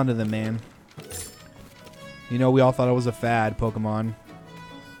have held on to them, man. You know, we all thought it was a fad, Pokemon.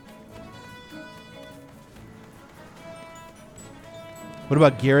 What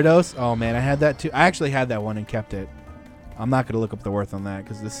about Gyarados? Oh, man, I had that too. I actually had that one and kept it. I'm not going to look up the worth on that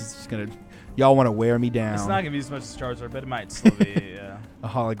because this is just going to... Y'all want to wear me down. It's not going to be as much as Charizard, but it might still be, yeah. A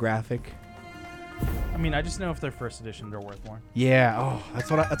holographic. I mean, I just know if they're first edition, they're worth more. Yeah. Oh,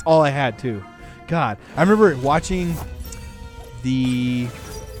 that's all I had, too. God. I remember watching the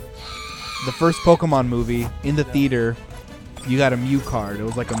first Pokemon movie in the theater. You got a Mew card. It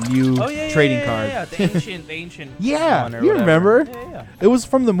was like a Mew trading card. Yeah, the ancient yeah, one or you whatever. remember? Yeah. It was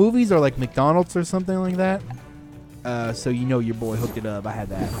from the movies or like McDonald's or something like that. So you know your boy hooked it up. I had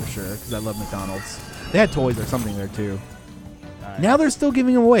that for sure because I love McDonald's. They had toys or something there too. Nice. Now they're still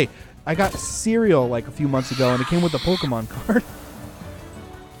giving them away. I got cereal like a few months ago and it came with a Pokemon card.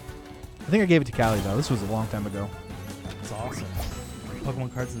 I think I gave it to Callie though. This was a long time ago. That's awesome.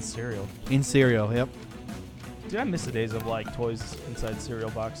 Pokemon cards and cereal. In cereal, yep. Dude, I miss the days of like toys inside cereal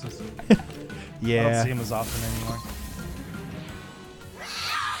boxes. Yeah. I don't see them as often anymore.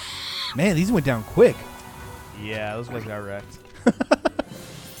 Man, these went down quick. Yeah, those guys got wrecked.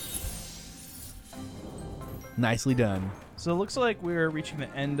 Nicely done. So it looks like we're reaching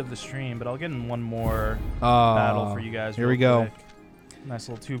the end of the stream, but I'll get in one more battle for you guys. Here we go. Quick. Nice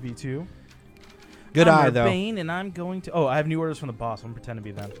little 2v2. Good eye, though. Bane, and I'm going to... Oh, I have new orders from the boss. I'm going to pretend to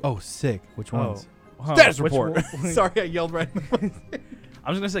be them. Oh, sick. Which ones? Huh, Status report. Sorry, I yelled right. I'm just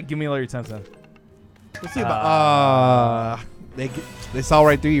going to say, give me all your Temtem. Let's see about... They saw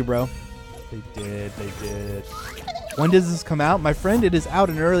right through you, bro. They did. They did. When does this come out? My friend, it is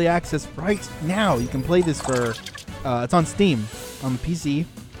out in early access right now. You can play this for... it's on Steam on the PC.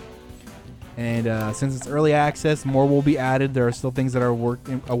 And since it's early access, more will be added. There are still things that are a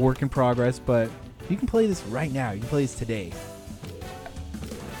work in progress, but you can play this right now. You can play this today.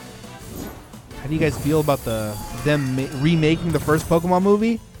 How do you guys feel about them remaking the first Pokemon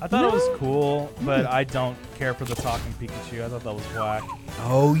movie? I thought it was cool, but I don't care for the talking Pikachu. I thought that was whack.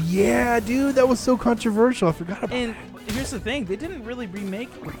 Oh, yeah, dude. That was so controversial. I forgot about And here's the thing. They didn't really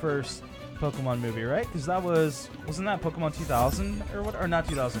remake the first Pokemon movie, right? Because that wasn't that Pokemon 2000 or what? Or not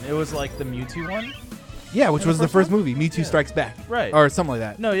 2000. It was like the Mewtwo one. Yeah, which was the first one? movie, Mewtwo Strikes Back. Right. Or something like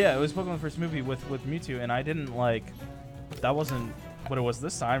that. No, yeah, it was Pokemon first movie with Mewtwo, and I didn't like... That wasn't what it was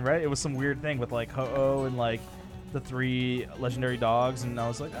this time, right? It was some weird thing with like Ho-Oh and like the 3 legendary dogs, and I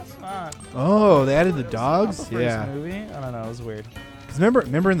was like, that's not... Oh, they added the dogs? Not the first movie. I don't know, it was weird. Because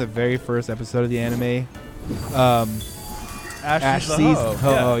remember in the very first episode of the anime... Ash sees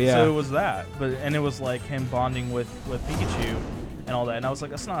Ho-Oh, yeah. So it was that, and it was like him bonding with Pikachu and all that, and I was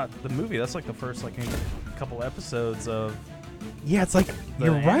like, that's not the movie. That's like the first like couple episodes of. Yeah, it's like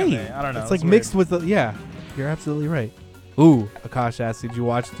you're anime. right. I don't know. It's like mixed with the You're absolutely right. Ooh, Akash asked, did you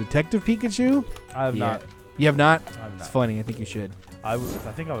watch Detective Pikachu? I have not. You have not? I have not. It's funny. I think you should. I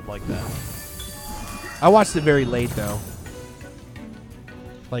think I would like that. I watched it very late though.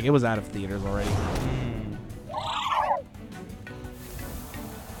 Like it was out of theaters already.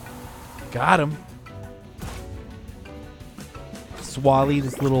 Got him. Swally,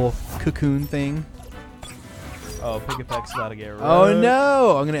 this little cocoon thing. Oh, Piggyback's about to get wrecked. Oh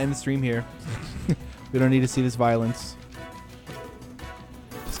no! I'm gonna end the stream here. We don't need to see this violence.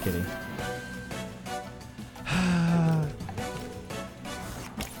 Just kidding.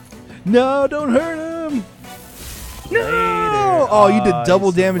 No, don't hurt him! No! Oh, you did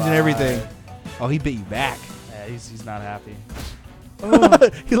double damage and everything. Oh, he bit you back. Yeah, he's not happy. Oh.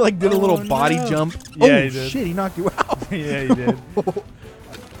 He like did a little body jump. Yeah, oh he did. Shit, he knocked you out. Yeah, he did.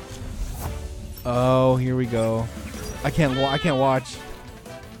 Oh, here we go. I can't watch.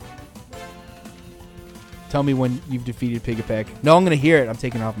 Tell me when you've defeated Piggyback. No, I'm gonna hear it. I'm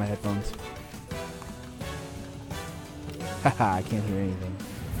taking off my headphones. Haha, I can't hear anything.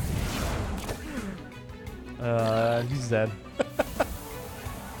 He's dead.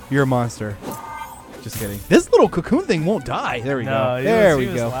 You're a monster. Just kidding. This little cocoon thing won't die. There we go. There we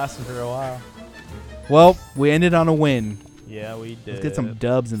go. He was lasting for a while. Well, we ended on a win. Yeah, we did. Let's get some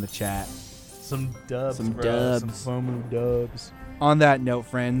dubs in the chat. Some dubs, Some bro. dubs. Some FOMO dubs. On that note,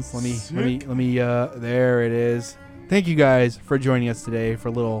 friends, let me there it is. Thank you guys for joining us today for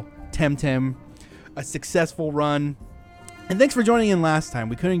a little Temtem, a successful run. And thanks for joining in last time.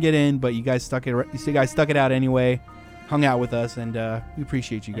 We couldn't get in, but you guys stuck it out anyway. Hung out with us, and we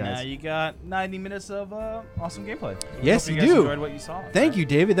appreciate you guys. And now you got 90 minutes of awesome gameplay. Yes, you you guys do. Enjoyed what you saw. Thank you,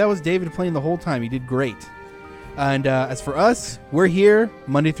 David. That was David playing the whole time. He did great. And as for us, we're here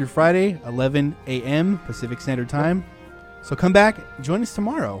Monday through Friday, 11 a.m. Pacific Standard Time. So come back, join us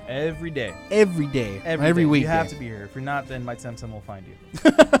tomorrow. Every day. Every day. Every day. week. You have to be here. If you're not, then my Temtem will find you.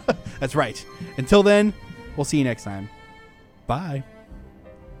 That's right. Until then, we'll see you next time. Bye.